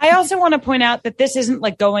cheat. I also want to point out that this isn't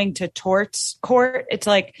like going to torts court. It's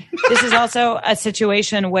like, this is also a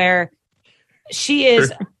situation where she's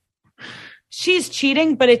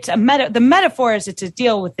cheating, but it's the metaphor is it's a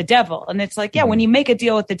deal with the devil. And it's like, when you make a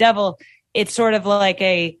deal with the devil, it's sort of like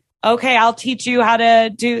okay, I'll teach you how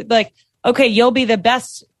to do okay, you'll be the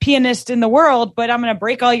best pianist in the world, but I'm going to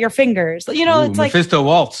break all your fingers. You know, it's like Mephisto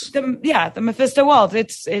waltz. The Mephisto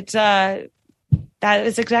waltz. It's that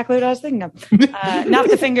is exactly what I was thinking of. Not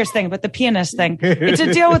the fingers thing, but the pianist thing. It's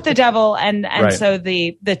a deal with the devil, and so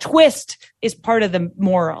the twist is part of the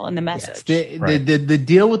moral and the message. Yes, the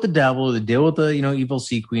deal with the devil, the deal with the evil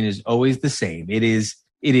sea queen is always the same. It is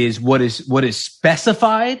what is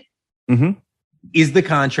specified is the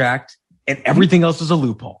contract, and everything else is a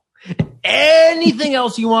loophole. Anything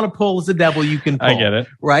else you want to pull is the devil you can pull. I get it.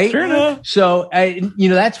 Right? Fair enough. So,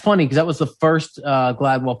 that's funny because that was the first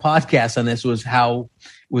Gladwell podcast on this was how it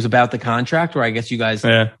was about the contract, where I guess you guys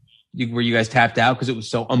tapped out because it was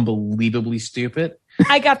so unbelievably stupid.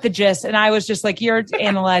 I got the gist, and I was just like, you're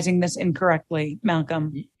analyzing this incorrectly,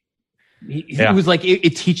 Malcolm. It was like,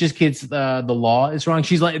 it teaches kids the law is wrong.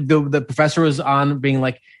 She's like, the professor was on being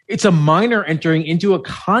like, it's a minor entering into a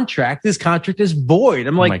contract. This contract is void.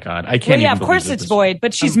 I'm like, oh my God, I can't. Of course it's void,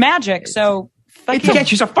 but she's magic. So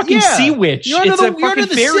she's a fucking sea witch. It's a fucking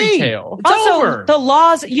fairy tale. It's over. The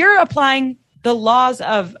laws, you're applying the laws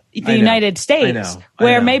of the United States,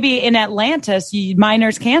 where maybe in Atlantis,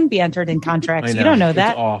 minors can be entered in contracts. You don't know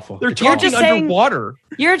that. It's awful. They're talking underwater.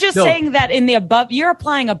 You're just saying that in the you're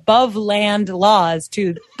applying above land laws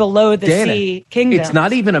to below the sea kingdom. It's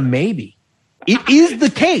not even a maybe. It is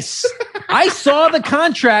the case. I saw the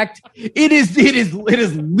contract. It is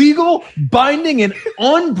legal, binding, and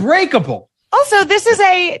unbreakable. Also, this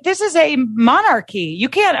is a monarchy. You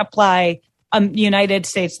can't apply United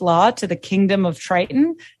States law to the kingdom of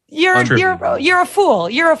Triton. You're a fool.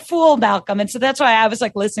 You're a fool, Malcolm. And so that's why I was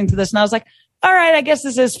like listening to this, and I was like, all right, I guess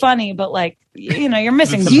this is funny, but like, you're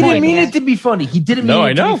missing the point. He didn't mean it to be funny. He didn't mean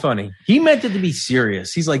it to be funny. He meant it to be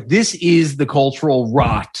serious. He's like, this is the cultural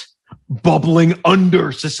rot bubbling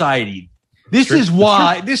under society. This is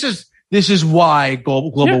why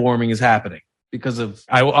global warming is happening, because of.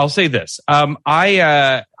 I'll say this.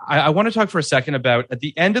 I want to talk for a second about at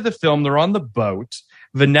the end of the film, they're on the boat.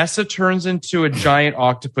 Vanessa turns into a giant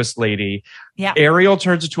octopus lady. Yeah. Ariel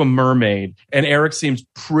turns into a mermaid, and Eric seems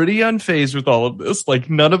pretty unfazed with all of this. Like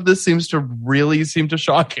none of this seems to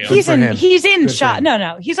shock him. He's in shock.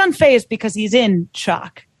 No, he's unfazed because he's in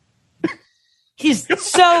shock. He's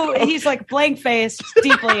like blank faced,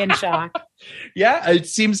 deeply in shock. Yeah, it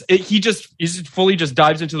seems he fully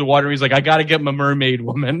dives into the water. He's like, I got to get my mermaid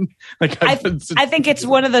woman. Like, I think it's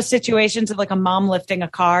one of those situations of like a mom lifting a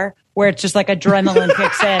car where it's just like adrenaline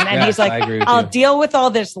kicks in, and he's like, I'll deal with all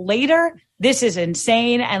this later. This is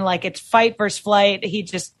insane, and like it's fight versus flight.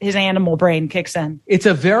 His animal brain kicks in. It's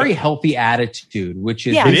a very healthy attitude, which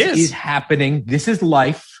is this is happening. This is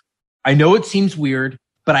life. I know it seems weird.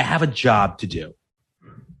 but I have a job to do.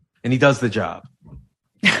 And he does the job.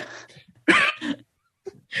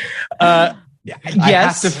 I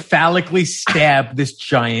have to phallically stab this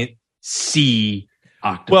giant sea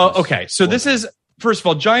octopus. Well, okay. So this is, first of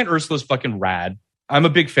all, giant Ursula's fucking rad. I'm a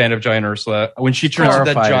big fan of giant Ursula. When she turns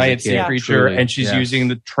into that giant sea creature and she's using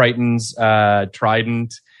the Triton's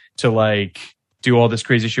trident to like do all this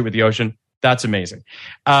crazy shit with the ocean, that's amazing.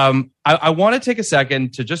 I want to take a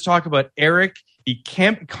second to just talk about Eric. He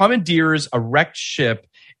commandeers a wrecked ship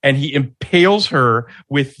and he impales her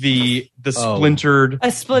with the splintered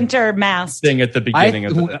mast thing at the beginning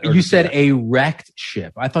of the. You said a wrecked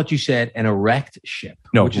ship. I thought you said an erect ship.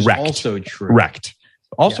 No, which wrecked. is also true. Wrecked.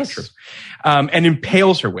 Also true. And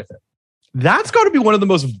impales her with it. That's got to be one of the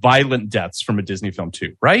most violent deaths from a Disney film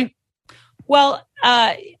too, right? Well,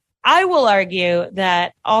 I will argue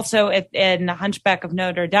that also in Hunchback of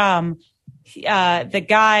Notre Dame, the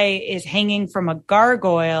guy is hanging from a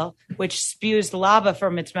gargoyle, which spews lava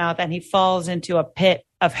from its mouth, and he falls into a pit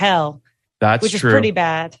of hell. Which is pretty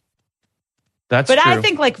bad. But true. I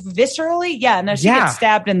think like viscerally, she gets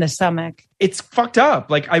stabbed in the stomach. It's fucked up.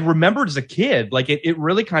 Like I remembered as a kid, like it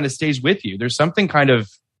really kind of stays with you. There's something kind of,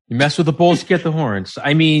 you mess with the bulls, you get the horns.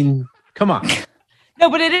 I mean, come on. No,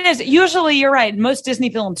 but it is. Usually you're right. Most Disney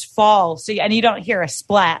films fall, and you don't hear a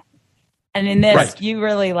splat. And in this, you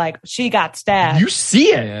really like, she got stabbed. You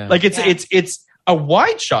see it. Yeah. Like it's a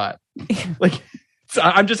wide shot. Like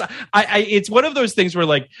it's one of those things where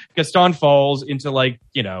like Gaston falls into like,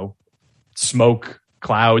 smoke,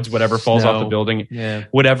 clouds, whatever falls off the building,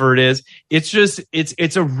 whatever it is. It's just,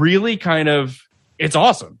 it's a really kind of, it's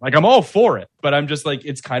awesome. Like I'm all for it, but I'm just like,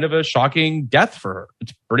 it's kind of a shocking death for her.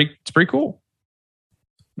 It's pretty cool.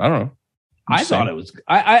 I don't know. I thought it was,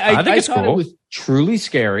 I think it's cool. It was truly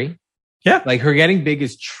scary. Yeah. Like her getting big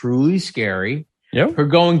is truly scary. Yeah. Her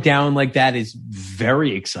going down like that is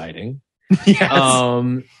very exciting. Yes.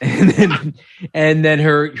 And then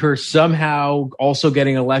her somehow also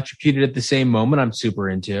getting electrocuted at the same moment, I'm super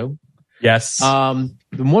into. Yes. The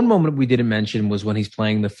one moment we didn't mention was when he's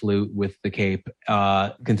playing the flute with the cape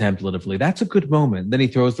contemplatively. That's a good moment. Then he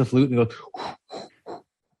throws the flute and goes,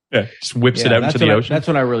 just whips it out into the ocean. That's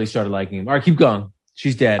when I really started liking him. All right, keep going.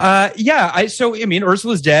 She's dead.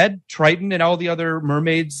 Ursula's dead. Triton and all the other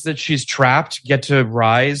mermaids that she's trapped get to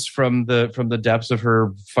rise from the depths of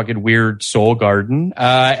her fucking weird soul garden.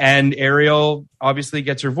 And Ariel obviously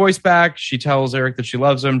gets her voice back. She tells Eric that she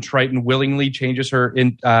loves him. Triton willingly changes her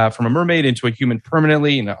from a mermaid into a human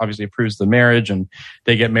permanently, and obviously approves the marriage. And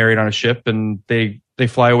they get married on a ship, and they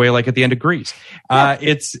fly away like at the end of Grease.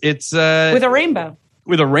 It's with a rainbow.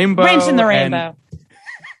 With a rainbow. Rain's in the rainbow.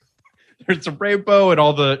 There's a rainbow, and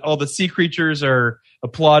all the sea creatures are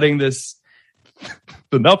applauding the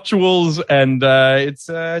nuptials, and it's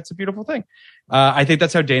a beautiful thing. I think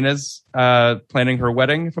that's how Dana's planning her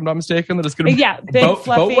wedding, if I'm not mistaken. That it's going to be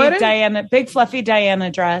big fluffy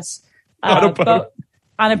Diana dress on a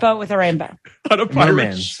boat with a rainbow on a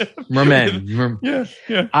pirate ship. Merman.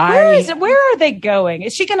 Yeah. Where are they going?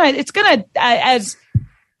 Is she gonna? It's gonna. As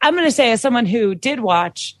I'm gonna say, as someone who did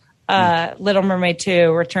watch Little Mermaid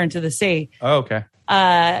 2, Return to the Sea. Oh, okay.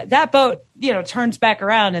 That boat, turns back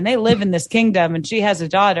around, and they live in this kingdom, and she has a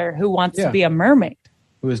daughter who wants to be a mermaid.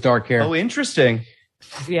 Who has dark hair. Oh, interesting.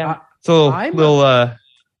 Yeah. So little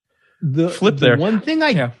flip there. The one thing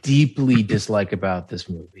I deeply dislike about this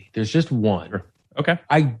movie, there's just one. Okay.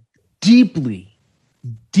 I deeply,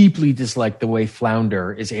 deeply dislike the way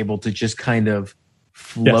Flounder is able to just kind of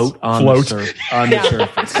float on the surface.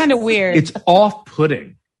 It's kind of weird. It's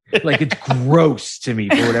off-putting. Like it's gross to me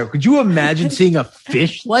for whatever. Could you imagine seeing a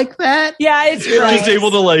fish like that? Yeah, it's gross. Just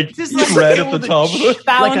able to tread at the top of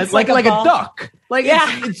it, like a duck. Like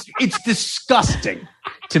it's disgusting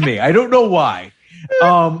to me. I don't know why.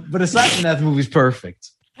 But aside from that, the movie's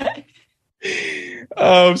perfect.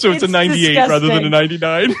 So it's a 98 disgusting. Rather than a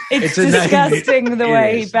 99. It's disgusting the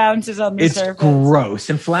way he bounces on the surface. It's gross,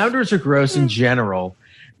 and flounders are gross in general.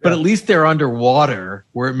 But at least they're underwater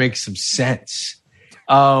where it makes some sense.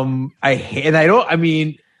 I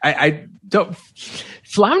don't.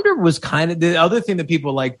 Flounder was kind of the other thing that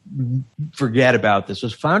people forget about this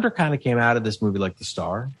was Flounder kind of came out of this movie like the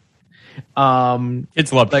star.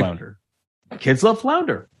 Kids love Flounder. Kids love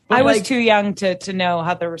Flounder. I was too young to know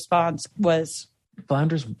how the response was.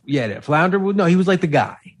 Flounder. No, he was like the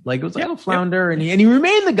guy. Like it was like Flounder, and he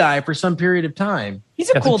remained the guy for some period of time. He's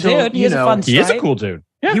a cool dude. He is a cool dude.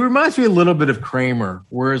 Yeah. He reminds me a little bit of Kramer,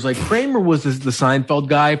 whereas Kramer was the Seinfeld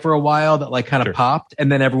guy for a while that kind of popped,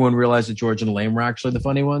 and then everyone realized that George and Elaine were actually the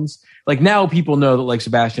funny ones. Now people know that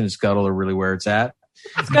Sebastian and Scuttle are really where it's at.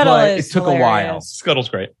 Scuttle it took a while. Scuttle's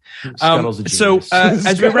great. Scuttle's a so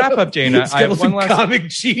as we wrap up, Dana, I have one last comic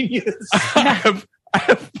genius.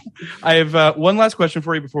 I have one last question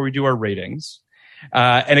for you before we do our ratings,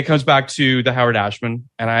 and it comes back to the Howard Ashman.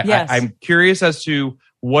 And I'm curious as to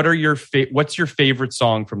what's your favorite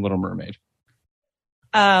song from Little Mermaid?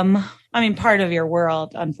 I mean, Part of Your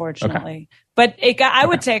World, unfortunately. Okay. But I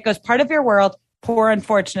would say it goes Part of Your World, Poor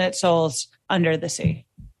Unfortunate Souls, Under the Sea.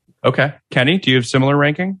 Okay. Kenny, do you have similar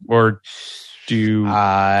ranking? Or do you...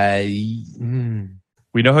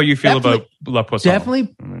 We know how you feel about La Poisson.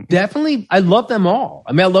 Definitely. I love them all.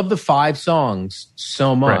 I mean, I love the 5 songs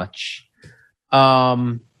so much.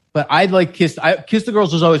 Right. But I like Kiss the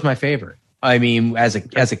Girls was always my favorite. I mean, as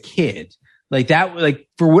a kid. Like that, like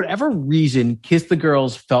for whatever reason, Kiss the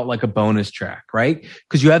Girls felt like a bonus track, right?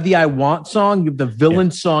 Because you have the I Want song, you have the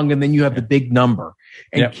villain song, and then you have the big number.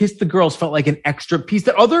 And Kiss the Girls felt like an extra piece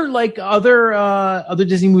that other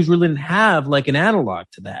Disney movies really didn't have, like an analog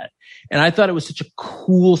to that. And I thought it was such a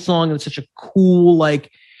cool song and such a cool,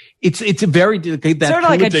 like, it's a very that sort of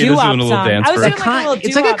like a doo-wop song.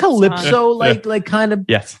 It's like a calypso, like kind of vibe.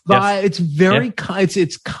 Yes. It's very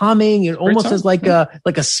it's calming. It almost has like a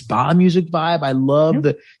spa music vibe. I love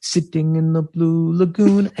the sitting in the blue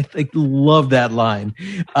lagoon. I love that line.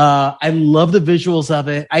 I love the visuals of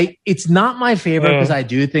it. It's not my favorite because I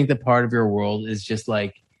do think that Part of Your World is just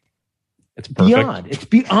like it's beyond. It's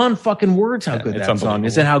beyond fucking words how good that song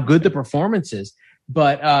is and how good the performance is.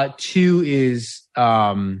 But 2 is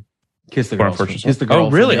Kiss the Girls. Kiss the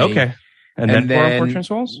Girls. Oh, really? Okay. And then Poor Unfortunate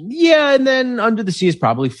Souls? Yeah, and then Under the Sea is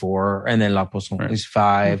probably 4, and then La Poisson is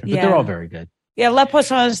 5. But they're all very good. Yeah, La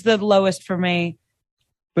Poisson is the lowest for me.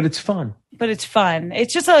 But it's fun.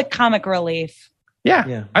 It's just a comic relief.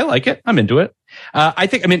 Yeah, I like it. I'm into it.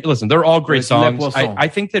 Listen, they're all great songs. I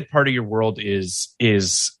think that Part of Your World is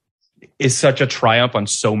such a triumph on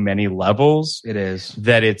so many levels. It is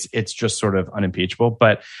that it's just sort of unimpeachable.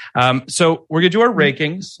 But so we're gonna do our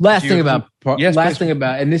rankings. Last thing about,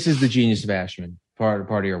 and this is the genius of Ashman. Part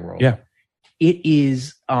of Your World. Yeah, it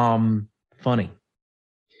is funny,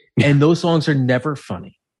 and those songs are never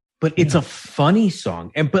funny, but it's a funny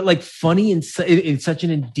song, but like funny in such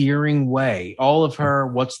an endearing way. All of her,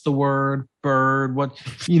 what's the word, bird, what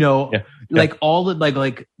like all the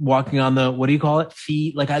like walking on the what do you call it,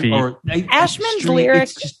 feet? Like Ashman's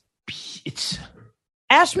lyrics.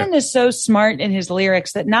 Ashman is so smart in his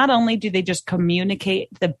lyrics that not only do they just communicate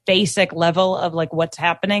the basic level of like what's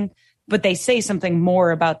happening, but they say something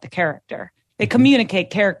more about the character. They communicate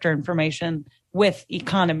character information with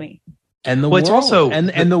economy. And the world, also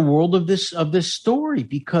and the world of this story,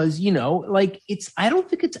 because I don't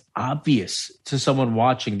think it's obvious to someone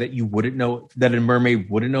watching that you wouldn't know that a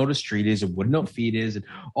mermaid wouldn't know what a street is and wouldn't know what feet is and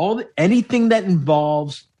anything that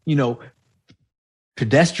involves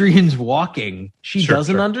pedestrians walking. She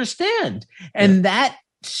doesn't understand, and that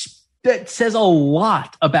says a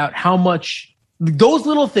lot about how much those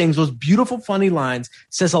little things, those beautiful funny lines,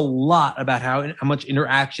 says a lot about how much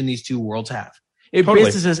interaction these two worlds have. It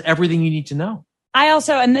basically says everything you need to know. I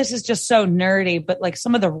also, and this is just so nerdy, but like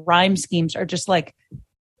some of the rhyme schemes are just like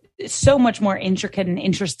so much more intricate and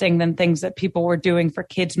interesting than things that people were doing for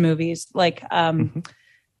kids' movies. Like,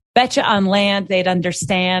 betcha on land, they'd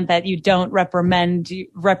understand that you don't reprimand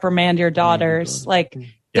your daughters. Like,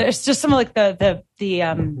 there's just some like it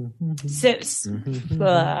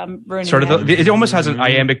almost has an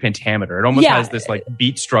iambic pentameter. It almost has this like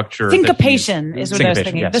beat structure. Syncopation is what I was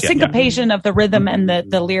thinking. Yes, the syncopation of the rhythm and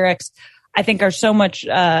the lyrics, I think, are so much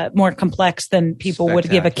more complex than people would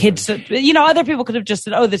give a kid. So, other people could have just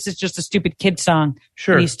said, "Oh, this is just a stupid kid song."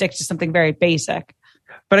 Sure, and you stick to something very basic.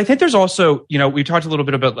 But I think there's also, we talked a little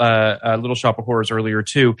bit about Little Shop of Horrors earlier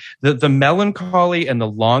too. The melancholy and the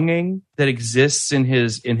longing that exists in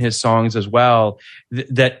his songs as well,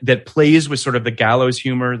 that plays with sort of the gallows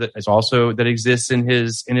humor that exists in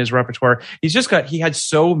his repertoire. He had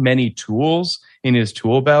so many tools in his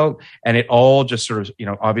tool belt, and it all just sort of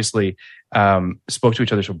obviously spoke to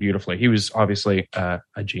each other so beautifully. He was obviously a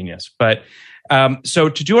genius, but. So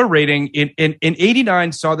to do a rating, in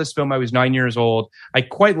 89, saw this film, I was 9 years old. I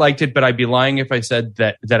quite liked it, but I'd be lying if I said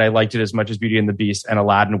that I liked it as much as Beauty and the Beast and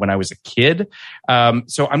Aladdin when I was a kid.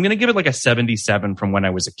 So I'm going to give it like a 77 from when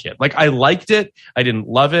I was a kid. Like, I liked it. I didn't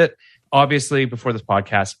love it. Obviously, before this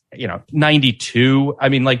podcast, 92. I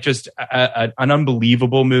mean, like, just an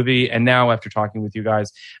unbelievable movie. And now, after talking with you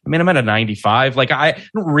guys, I'm at a 95. Like, I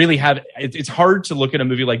don't really have. It's hard to look at a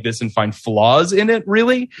movie like this and find flaws in it,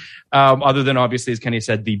 really, other than obviously, as Kenny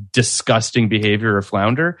said, the disgusting behavior of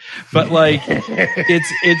Flounder. But like,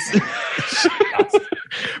 it's.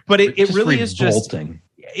 But it really is just.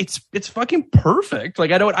 it's fucking perfect.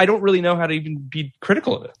 Like I don't really know how to even be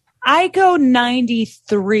critical of it. I go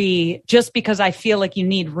 93 just because I feel like you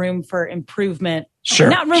need room for improvement.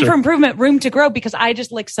 Not room for improvement, room to grow, because I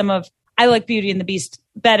just like I like Beauty and the Beast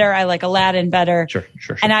better. I like Aladdin better. Sure.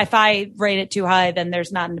 And if I rate it too high, then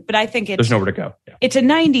there's I think there's nowhere to go. Yeah. It's a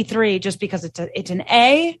 93 just because it's an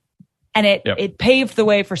A, and it paved the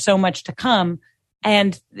way for so much to come.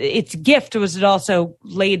 And its gift was it also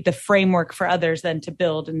laid the framework for others then to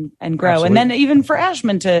build and grow. Absolutely. And then even for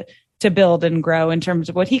Ashman to build and grow in terms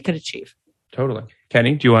of what he could achieve. Totally.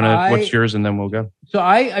 Kenny, do you want to, what's yours? And then we'll go. So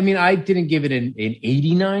I didn't give it an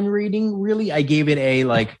 89 rating, really. I gave it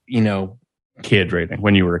a kid rating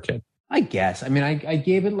when you were a kid. I guess. I mean, I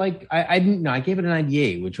gave it I gave it a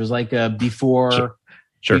 98, which was like before,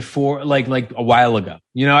 like a while ago.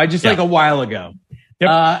 Like a while ago.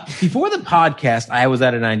 Yep. Before the podcast, I was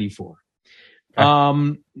at a 94.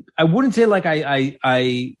 Okay. I wouldn't say like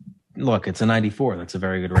I look, it's a 94. That's a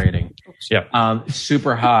very good rating. Yeah.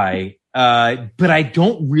 Super high. But I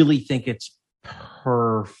don't really think it's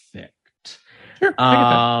perfect. Sure.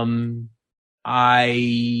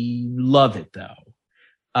 I love it though.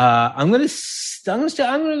 I'm gonna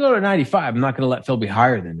go to 95. I'm not gonna let Phil be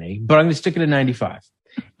higher than me, but I'm gonna stick it at 95.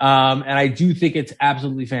 And I do think it's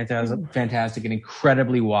absolutely fantastic and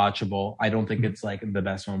incredibly watchable. I don't think it's like the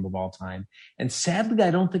best film of all time. And sadly,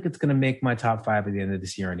 I don't think it's going to make my top 5 at the end of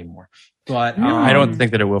this year anymore. But I don't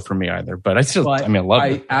think that it will for me either, but I love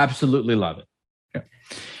it. I absolutely love it.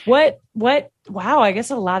 Yeah. Wow. I guess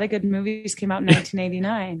a lot of good movies came out in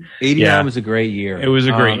 1989. 89 was a great year. It was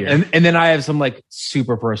a great year. And then I have some like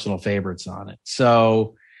super personal favorites on it.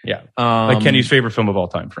 So yeah, like Kenny's favorite film of all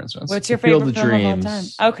time, for instance. What's your favorite film of all time?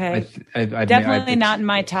 Okay, definitely not in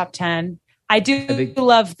my top 10. I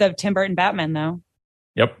love the Tim Burton Batman, though.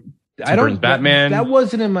 Yep, Tim Burton's Batman. That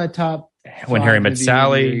wasn't in my top. When Harry Met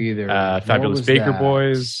Sally, Fabulous Baker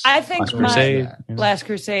Boys. I think Last Crusade. Last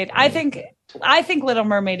Crusade. I think Little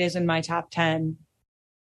Mermaid is in my top 10.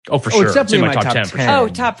 Oh, for sure. It's definitely in my top 10. For sure. Oh,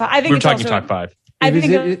 top 5. I think we're talking top 5. I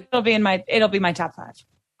think it'll be my top 5.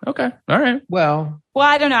 Okay. All right. Well,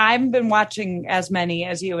 I don't know. I haven't been watching as many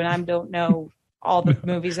as you, and I don't know all the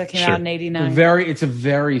movies that came out in 89. It's a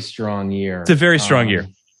very strong year. It's a very strong year.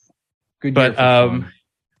 Good year.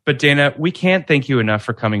 But Dana, we can't thank you enough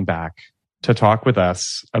for coming back to talk with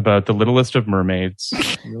us about The Littlest of Mermaids.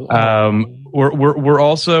 We're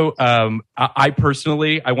also, I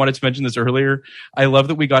personally, I wanted to mention this earlier. I love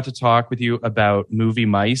that we got to talk with you about movie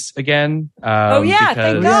Mice again.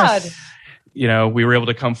 Thank God. We were able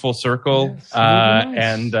to come full circle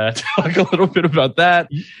and talk a little bit about that.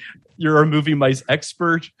 You're a movie Mice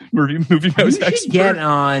expert. Movie Mouse expert. Get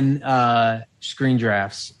on Screen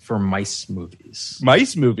Drafts for Mice movies.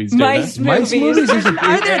 Mice movies. Mice movies.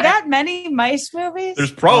 Are there that many Mice movies?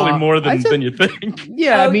 There's probably more than you think.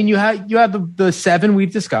 Yeah, I mean you have the 7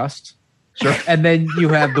 we've discussed. Sure. And then you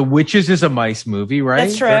have The Witches is a mice movie, right?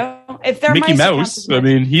 That's true. If they're Mickey Mouse, I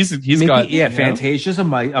mean, he's got Fantasia's a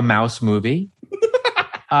mouse movie.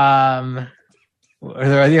 Are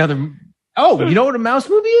there any other? Oh, you know what a mouse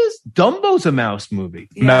movie is? Dumbo's a mouse movie.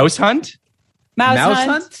 Yeah. Mouse Hunt. Mouse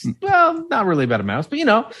Hunt. Well, not really about a mouse, but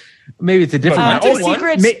maybe it's a different.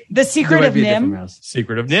 The Secret of Nim.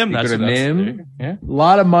 Secret of Nim. Secret of Nim. Yeah. A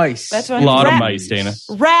lot of mice. That's a lot of mice, Dana.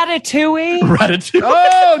 Ratatouille.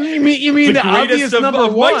 Oh, you mean the obvious number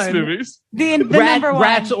one? Mice movies. The number one.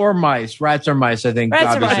 Rats or mice. Rats or mice. I think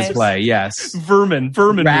obviously play. Yes. Vermin.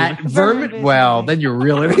 Vermin. Well, then you're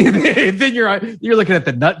really. Then you're looking at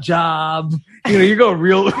The Nut Job. You go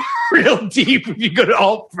real deep if you go to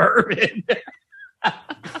all vermin.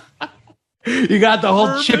 You got the whole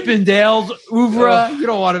Chippendales oeuvre. You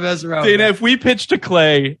don't want to mess around. Dana, if we pitch to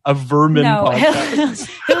Clay a vermin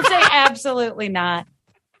podcast. He'll say absolutely not.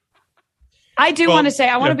 I do want to say,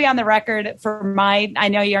 I want to be on the record for my, I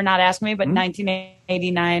know you're not asking me, but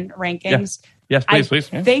 1989 rankings. Yeah. Yes, please.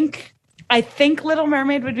 I think Little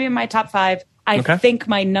Mermaid would be in my top 5. I think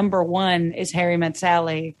my number 1 is Harry Met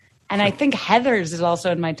Sally. And I think Heathers is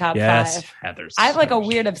also in my top 5. Heathers. I have like a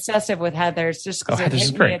weird obsessive with Heathers just because it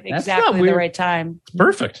hit me at exactly the right time. It's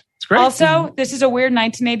perfect. It's great. Also, this is a weird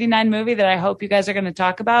 1989 movie that I hope you guys are going to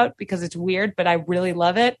talk about because it's weird, but I really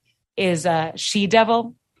love it, is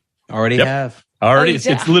She-Devil. Already have. Already,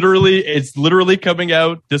 it's literally coming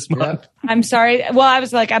out this month. I'm sorry. Well, I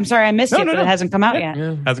was like, I'm sorry I missed it, but it hasn't come out yet.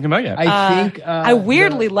 Yeah. Hasn't come out yet. I think I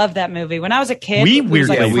weirdly loved that movie when I was a kid. We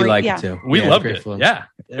liked it too. We loved it. Film. Yeah,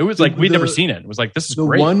 it was like we'd never seen it. It was like, this is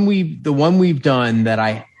great. The one we've done that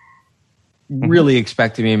I really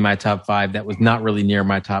expect to be in my top 5 that was not really near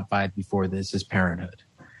my top 5 before this is Parenthood.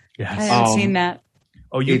 Yes. I haven't seen that.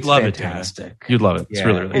 Oh, you'd love fantastic. it, Dana. You'd love it. It's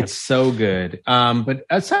really good. It's so good. But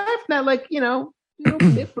aside from that, like,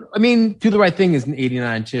 I mean, Do the Right Thing is in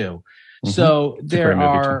 89 too. So there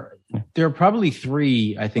are probably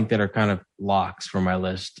 3, I think, that are kind of locks for my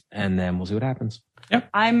list, and then we'll see what happens. Yeah,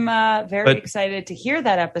 I'm very excited to hear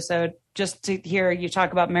that episode, just to hear you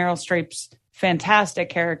talk about Meryl Streep's fantastic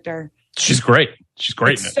character. She's great. She's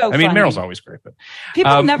great. So I mean, funny. Meryl's always great, but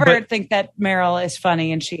people never think that Meryl is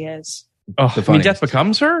funny, and she is. Oh, I mean, Death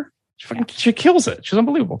Becomes Her. She kills it. She's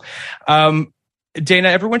unbelievable. Dana,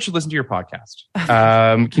 everyone should listen to your podcast.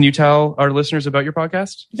 Can you tell our listeners about your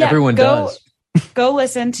podcast? Yeah, everyone does. Go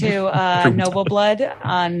listen to Noble Blood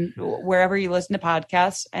on wherever you listen to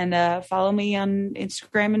podcasts, and follow me on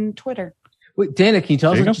Instagram and Twitter. Wait, Dana, can you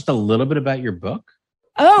tell us just a little bit about your book?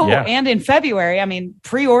 Oh, yeah. And in February, I mean,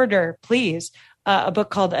 pre-order, please, a book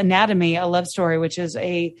called Anatomy, a Love Story, which is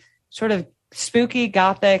a sort of spooky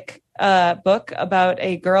gothic book about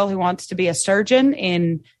a girl who wants to be a surgeon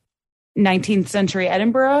in 19th century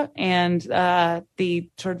Edinburgh, and the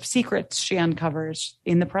sort of secrets she uncovers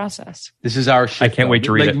in the process. This is our shit. I can't wait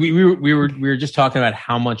to read it. We were just talking about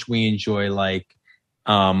how much we enjoy old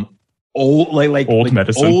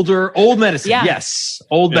medicine. Old medicine. Yeah. Yes.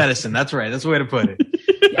 Old medicine. That's right. That's the way to put it.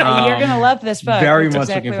 You're going to love this book. Very That's much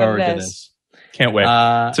exactly looking forward what it to is. this. Can't wait.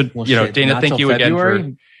 Dana, thank you February.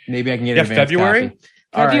 again for maybe I can get February.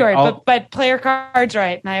 February, but play your cards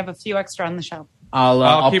right, and I have a few extra on the shelf.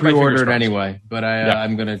 I'll pre-order it anyway, but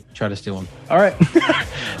I'm going to try to steal them. All right.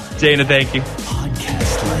 Dana, thank you.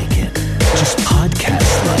 Podcast like it. Just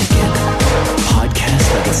podcast like it.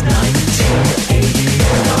 Podcast like it's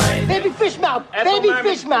 1989. Baby fish mouth. Baby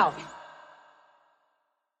fish mouth.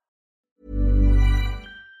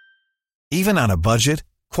 Even on a budget,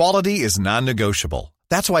 quality is non-negotiable.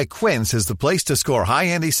 That's why Quince is the place to score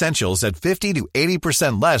high-end essentials at 50 to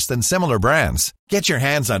 80% less than similar brands. Get your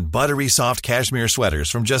hands on buttery soft cashmere sweaters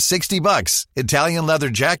from just $60, Italian leather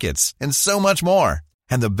jackets, and so much more.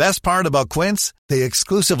 And the best part about Quince, they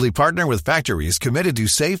exclusively partner with factories committed to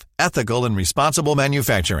safe, ethical, and responsible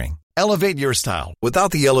manufacturing. Elevate your style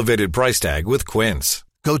without the elevated price tag with Quince.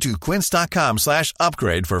 Go to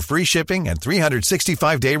quince.com/upgrade for free shipping and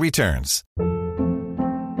 365-day returns.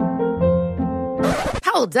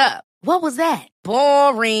 Hold up. What was that?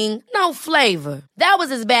 Boring. No flavor. That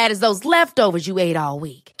was as bad as those leftovers you ate all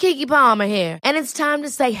week. Keke Palmer here, and it's time to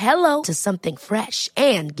say hello to something fresh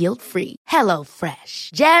and guilt-free. Hello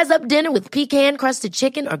Fresh. Jazz up dinner with pecan-crusted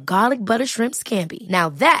chicken or garlic butter shrimp scampi. Now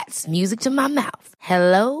that's music to my mouth.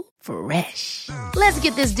 Hello Fresh. Let's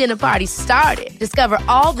get this dinner party started. Discover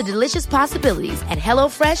all the delicious possibilities at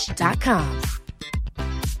HelloFresh.com.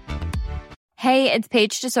 Hey, it's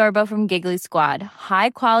Paige DeSorbo from Giggly Squad.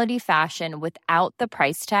 High quality fashion without the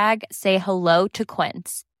price tag. Say hello to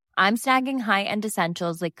Quince. I'm snagging high-end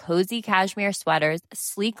essentials like cozy cashmere sweaters,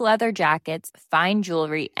 sleek leather jackets, fine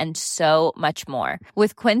jewelry, and so much more.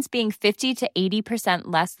 With Quince being 50 to 80%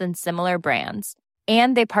 less than similar brands.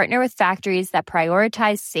 And they partner with factories that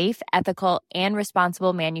prioritize safe, ethical, and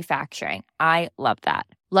responsible manufacturing. I love that.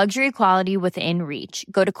 Luxury quality within reach.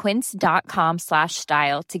 Go to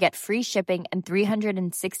quince.com/style to get free shipping and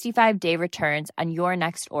 365-day returns on your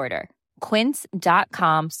next order.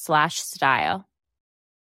 Quince.com/style.